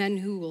as men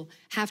who will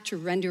have to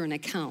render an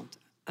account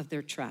of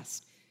their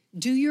trust.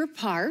 Do your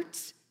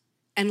part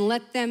and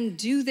let them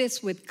do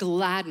this with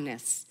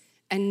gladness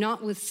and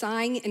not with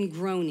sighing and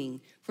groaning,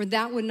 for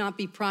that would not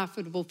be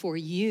profitable for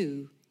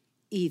you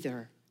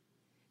either.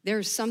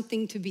 There's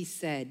something to be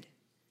said.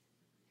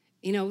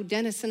 You know,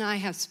 Dennis and I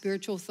have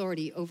spiritual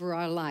authority over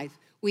our life.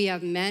 We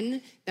have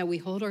men that we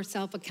hold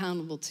ourselves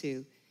accountable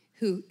to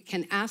who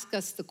can ask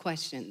us the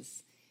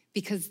questions,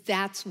 because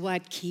that's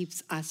what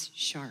keeps us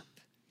sharp.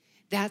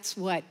 That's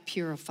what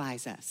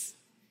purifies us.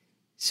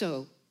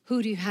 So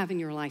who do you have in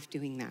your life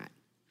doing that?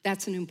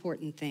 That's an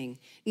important thing.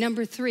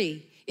 Number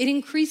 3, it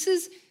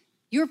increases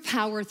your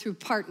power through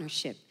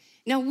partnership.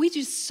 Now, we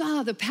just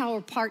saw the power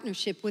of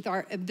partnership with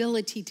our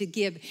ability to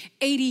give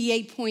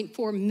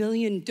 $88.4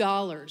 million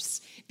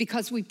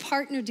because we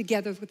partnered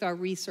together with our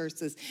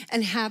resources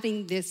and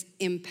having this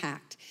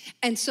impact.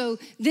 And so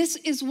this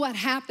is what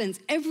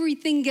happens.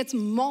 Everything gets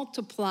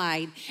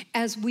multiplied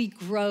as we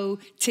grow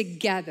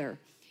together.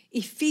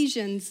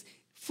 Ephesians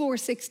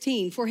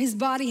 4:16, for his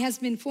body has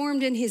been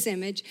formed in his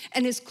image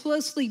and is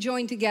closely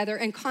joined together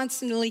and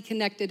constantly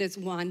connected as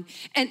one.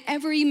 And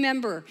every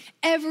member,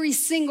 every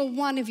single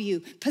one of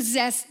you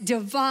possess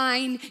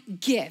divine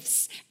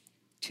gifts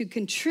to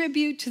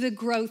contribute to the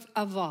growth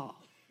of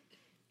all.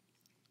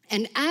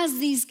 And as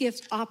these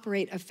gifts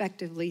operate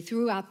effectively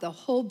throughout the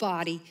whole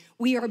body,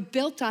 we are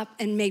built up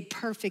and made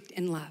perfect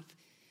in love.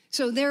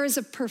 So there is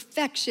a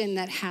perfection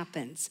that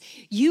happens.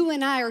 You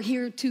and I are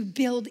here to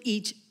build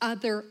each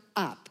other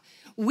up.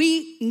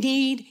 We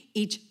need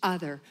each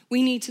other.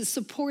 We need to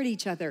support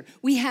each other.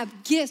 We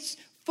have gifts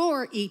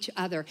for each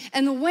other.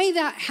 And the way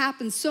that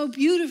happens so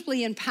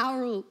beautifully and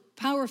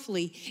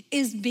powerfully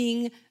is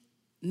being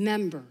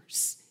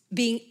members,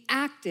 being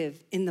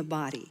active in the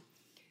body.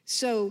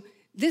 So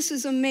this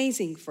is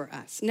amazing for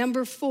us.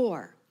 Number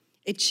 4,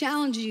 it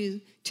challenges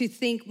you to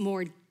think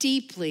more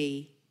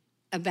deeply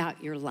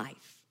about your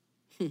life.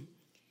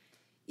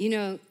 You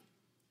know,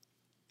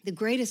 the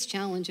greatest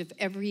challenge of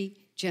every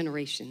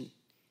generation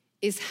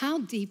is how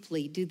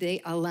deeply do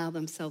they allow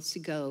themselves to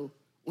go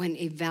when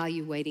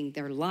evaluating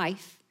their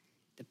life,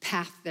 the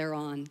path they're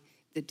on,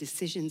 the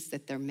decisions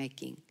that they're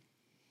making.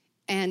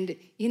 And,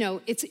 you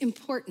know, it's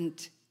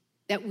important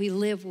that we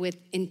live with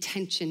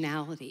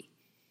intentionality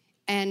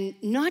and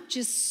not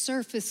just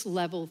surface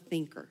level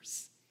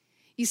thinkers.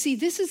 You see,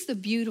 this is the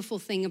beautiful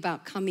thing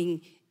about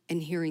coming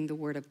and hearing the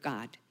Word of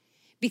God,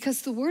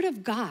 because the Word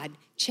of God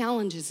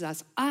challenges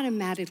us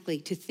automatically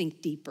to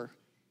think deeper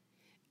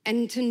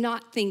and to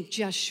not think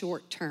just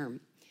short term,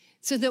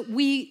 so that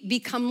we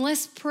become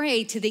less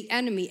prey to the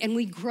enemy and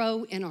we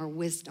grow in our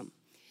wisdom.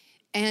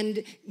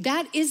 And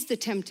that is the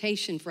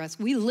temptation for us.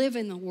 We live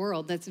in a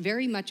world that's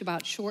very much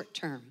about short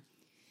term,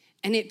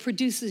 and it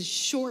produces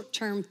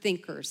short-term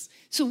thinkers.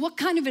 So what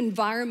kind of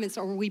environments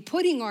are we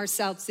putting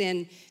ourselves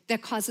in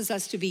that causes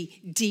us to be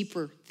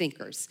deeper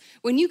thinkers?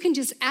 When you can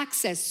just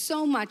access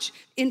so much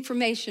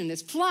information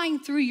that's flying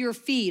through your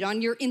feed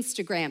on your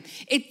Instagram,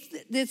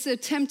 it's a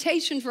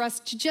temptation for us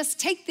to just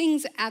take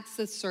things at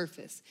the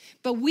surface.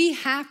 But we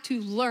have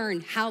to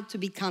learn how to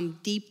become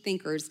deep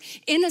thinkers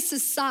in a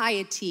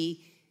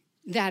society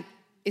that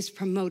is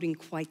promoting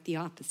quite the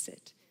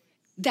opposite.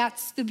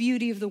 That's the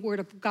beauty of the Word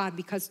of God,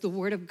 because the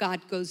Word of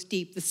God goes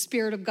deep. The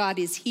Spirit of God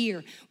is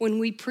here. When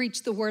we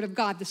preach the Word of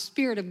God, the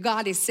Spirit of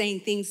God is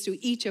saying things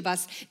to each of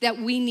us that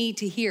we need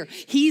to hear.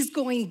 He's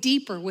going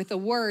deeper with the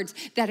words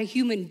that a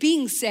human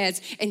being says,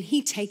 and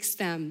He takes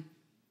them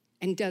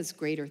and does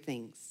greater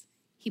things.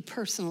 He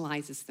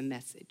personalizes the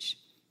message.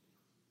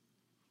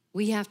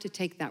 We have to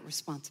take that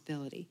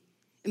responsibility.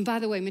 And by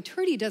the way,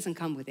 maturity doesn't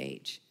come with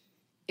age.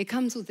 It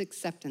comes with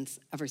acceptance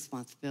of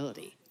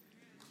responsibility.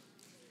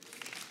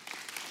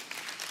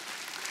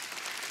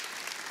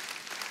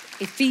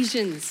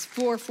 Ephesians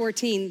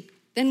 4:14,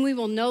 then we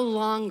will no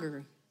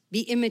longer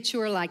be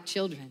immature like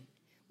children.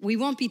 We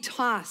won't be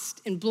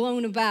tossed and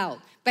blown about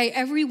by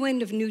every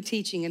wind of new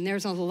teaching, and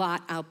there's a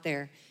lot out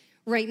there.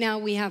 Right now,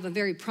 we have a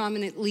very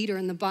prominent leader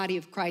in the body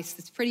of Christ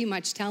that's pretty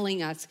much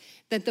telling us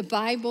that the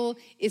Bible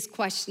is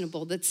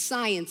questionable, that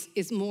science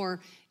is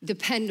more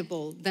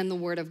dependable than the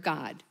Word of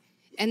God.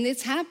 And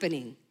it's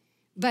happening.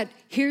 But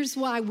here's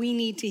why we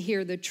need to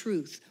hear the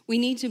truth. We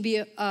need to be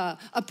a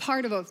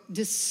part of a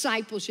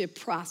discipleship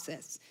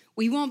process.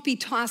 We won't be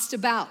tossed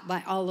about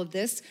by all of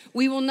this.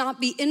 We will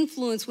not be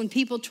influenced when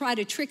people try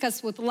to trick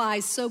us with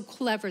lies so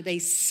clever they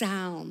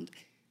sound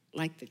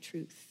like the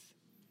truth.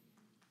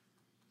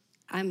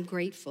 I'm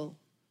grateful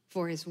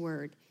for His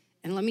Word.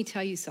 And let me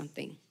tell you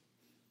something.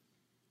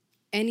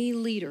 Any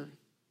leader,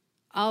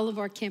 all of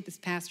our campus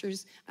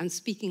pastors, I'm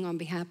speaking on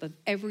behalf of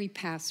every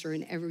pastor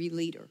and every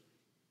leader,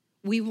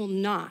 we will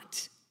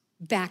not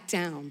back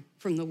down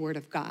from the Word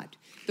of God.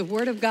 The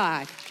Word of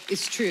God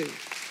is true.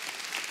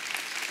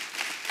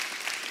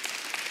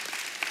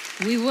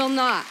 We will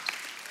not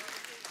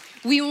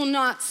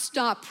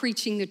stop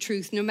preaching the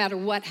truth no matter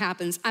what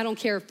happens. I don't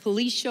care if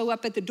police show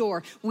up at the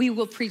door. We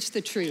will preach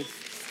the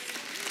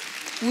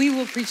truth. We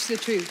will preach the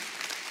truth.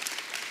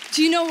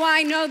 Do you know why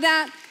I know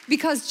that?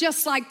 Because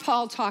just like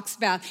Paul talks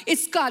about,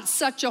 it's got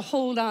such a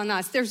hold on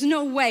us. There's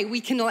no way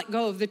we can let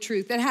go of the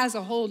truth. It has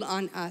a hold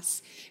on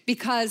us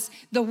because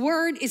the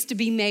word is to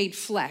be made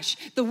flesh.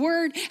 The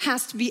word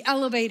has to be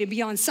elevated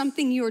beyond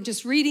something you're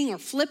just reading or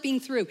flipping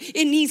through.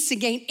 It needs to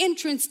gain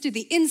entrance to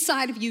the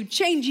inside of you,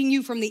 changing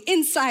you from the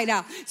inside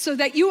out so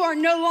that you are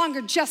no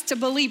longer just a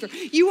believer.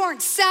 You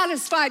aren't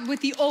satisfied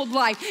with the old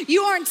life.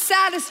 You aren't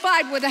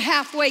satisfied with a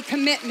halfway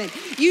commitment.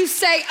 You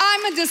say,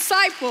 I'm a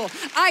disciple.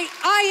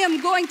 I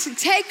am going to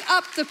take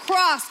up the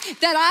cross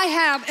that I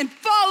have and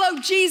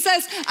follow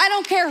Jesus. I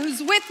don't care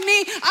who's with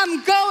me.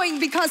 I'm going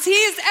because he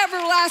is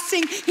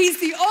everlasting. He's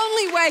the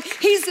only way.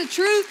 He's the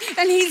truth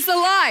and he's the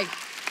life.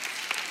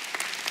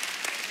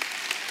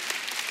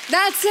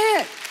 That's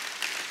it.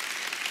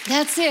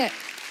 That's it.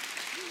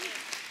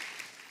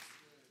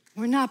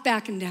 We're not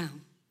backing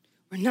down.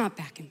 We're not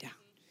backing down.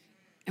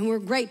 And we're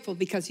grateful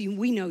because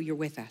we know you're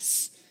with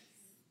us.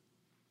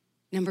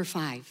 Number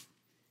 5,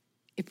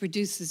 it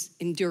produces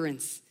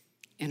endurance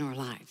in our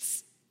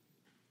lives.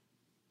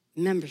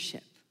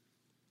 Membership,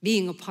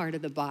 being a part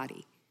of the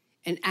body,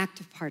 an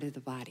active part of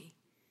the body.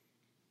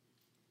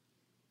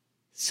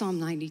 Psalm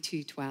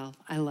 92:12,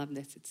 I love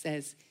this. It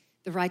says,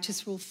 the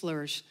righteous will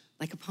flourish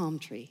like a palm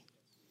tree.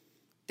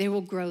 They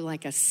will grow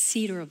like a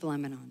cedar of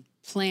Lebanon,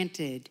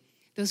 planted.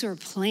 Those who are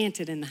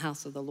planted in the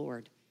house of the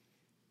Lord.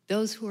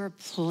 Those who are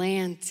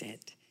planted,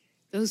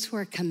 those who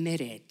are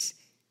committed,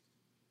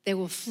 they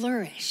will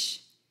flourish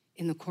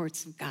in the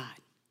courts of God.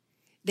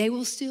 They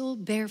will still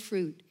bear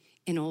fruit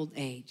in old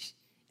age.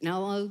 And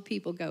all old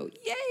people go,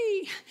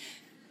 yay!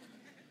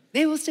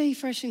 They will stay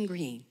fresh and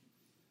green.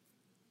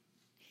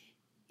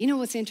 You know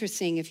what's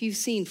interesting? If you've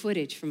seen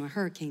footage from a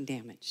hurricane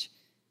damage,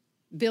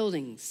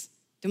 buildings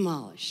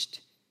demolished,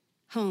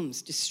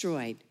 homes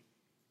destroyed,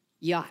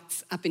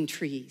 yachts up in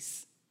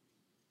trees.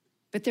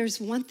 But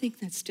there's one thing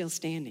that's still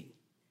standing.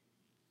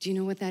 Do you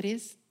know what that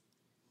is?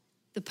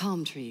 The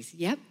palm trees.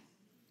 Yep,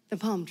 the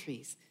palm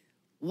trees.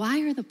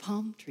 Why are the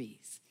palm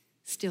trees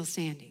still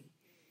standing?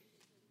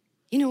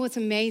 You know what's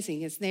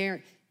amazing is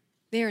they're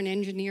an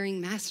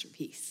engineering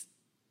masterpiece.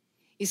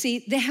 You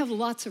see, they have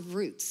lots of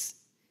roots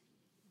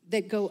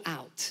that go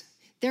out.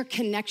 Their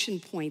connection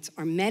points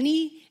are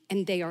many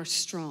and they are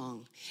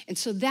strong. And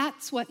so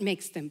that's what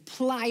makes them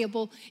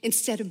pliable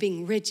instead of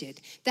being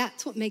rigid.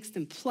 That's what makes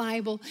them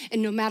pliable.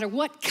 And no matter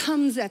what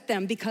comes at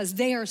them, because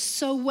they are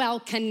so well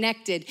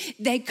connected,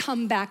 they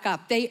come back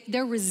up.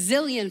 Their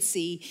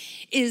resiliency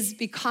is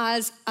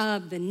because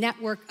of the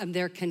network of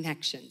their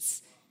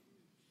connections.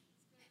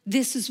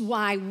 This is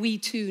why we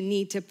too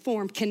need to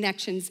form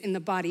connections in the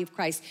body of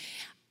Christ.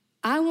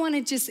 I want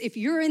to just, if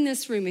you're in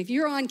this room, if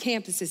you're on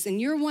campuses and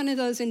you're one of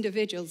those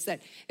individuals that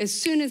as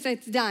soon as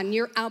it's done,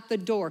 you're out the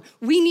door,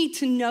 we need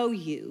to know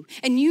you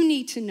and you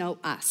need to know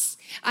us.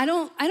 I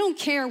don't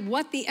care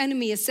what the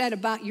enemy has said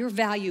about your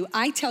value.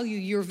 I tell you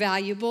you're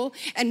valuable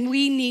and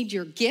we need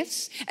your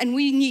gifts and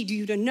we need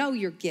you to know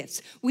your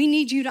gifts. We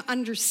need you to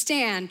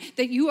understand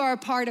that you are a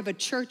part of a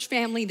church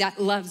family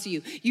that loves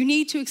you. You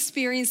need to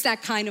experience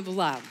that kind of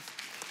love.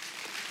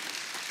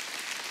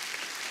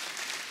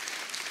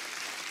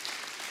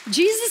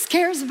 Jesus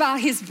cares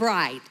about his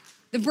bride.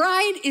 The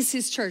bride is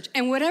his church.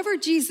 And whatever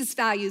Jesus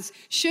values,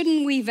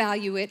 shouldn't we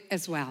value it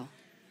as well?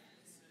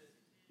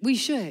 We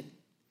should.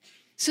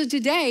 So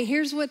today,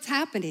 here's what's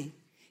happening.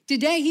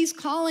 Today, he's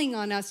calling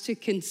on us to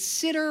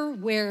consider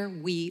where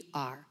we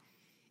are.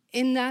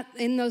 In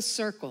those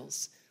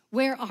circles,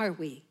 where are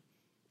we?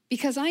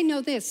 Because I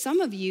know this,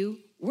 some of you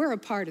were a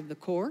part of the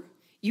core.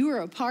 You were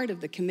a part of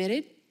the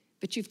committed,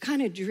 but you've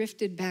kind of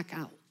drifted back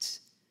out.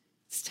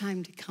 It's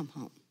time to come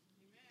home.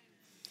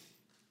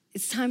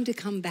 It's time to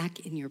come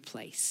back in your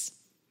place.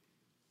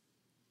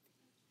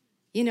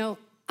 You know,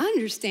 I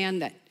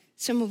understand that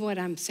some of what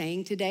I'm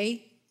saying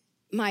today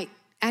might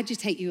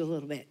agitate you a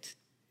little bit.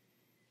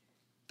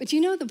 But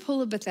you know the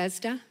pool of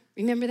Bethesda?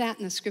 Remember that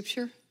in the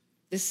scripture?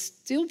 This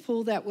still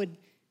pool that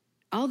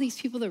all these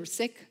people that were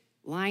sick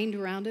lined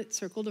around it,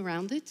 circled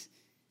around it.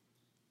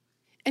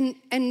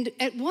 And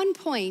at one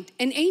point,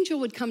 an angel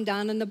would come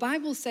down, and the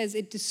Bible says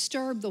it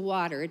disturbed the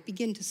water. It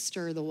began to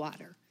stir the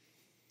water.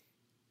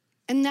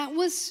 And that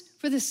was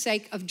for the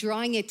sake of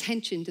drawing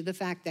attention to the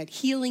fact that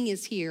healing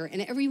is here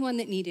and everyone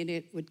that needed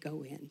it would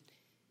go in.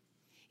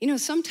 You know,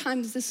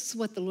 sometimes this is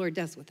what the Lord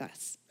does with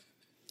us.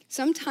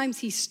 Sometimes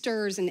he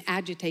stirs and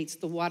agitates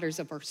the waters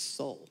of our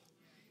soul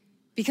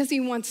because he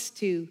wants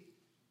to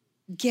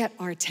get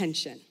our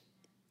attention.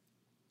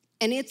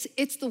 And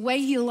it's the way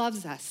he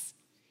loves us.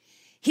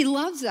 He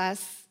loves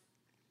us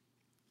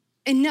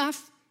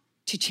enough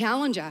to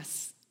challenge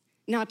us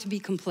not to be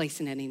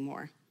complacent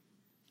anymore.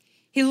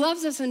 He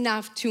loves us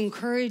enough to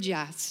encourage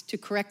us to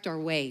correct our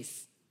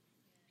ways.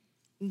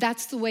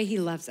 That's the way he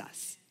loves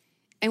us.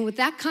 And with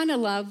that kind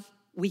of love,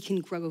 we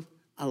can grow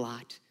a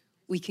lot.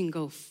 We can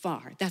go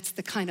far. That's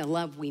the kind of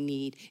love we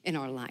need in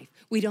our life.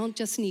 We don't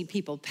just need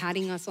people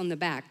patting us on the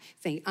back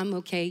saying, I'm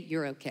okay,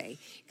 you're okay.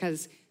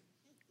 Because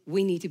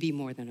we need to be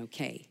more than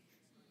okay.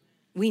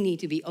 We need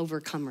to be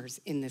overcomers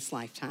in this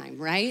lifetime,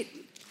 right?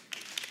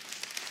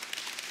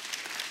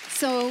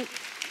 So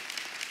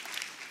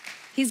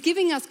he's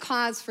giving us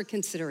cause for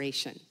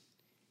consideration.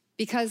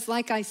 Because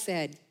like I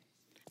said,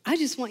 I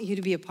just want you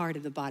to be a part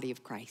of the body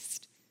of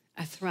Christ,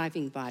 a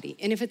thriving body.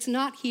 And if it's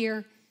not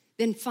here,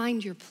 then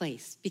find your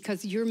place,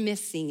 because you're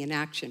missing in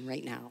action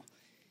right now.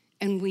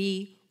 And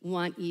we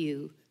want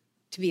you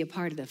to be a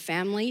part of the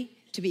family,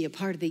 to be a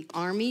part of the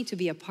army, to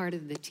be a part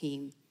of the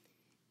team.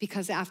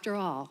 Because after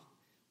all,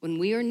 when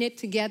we are knit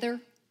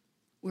together,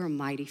 we're a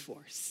mighty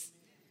force.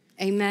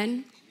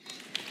 Amen?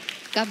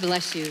 God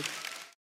bless you.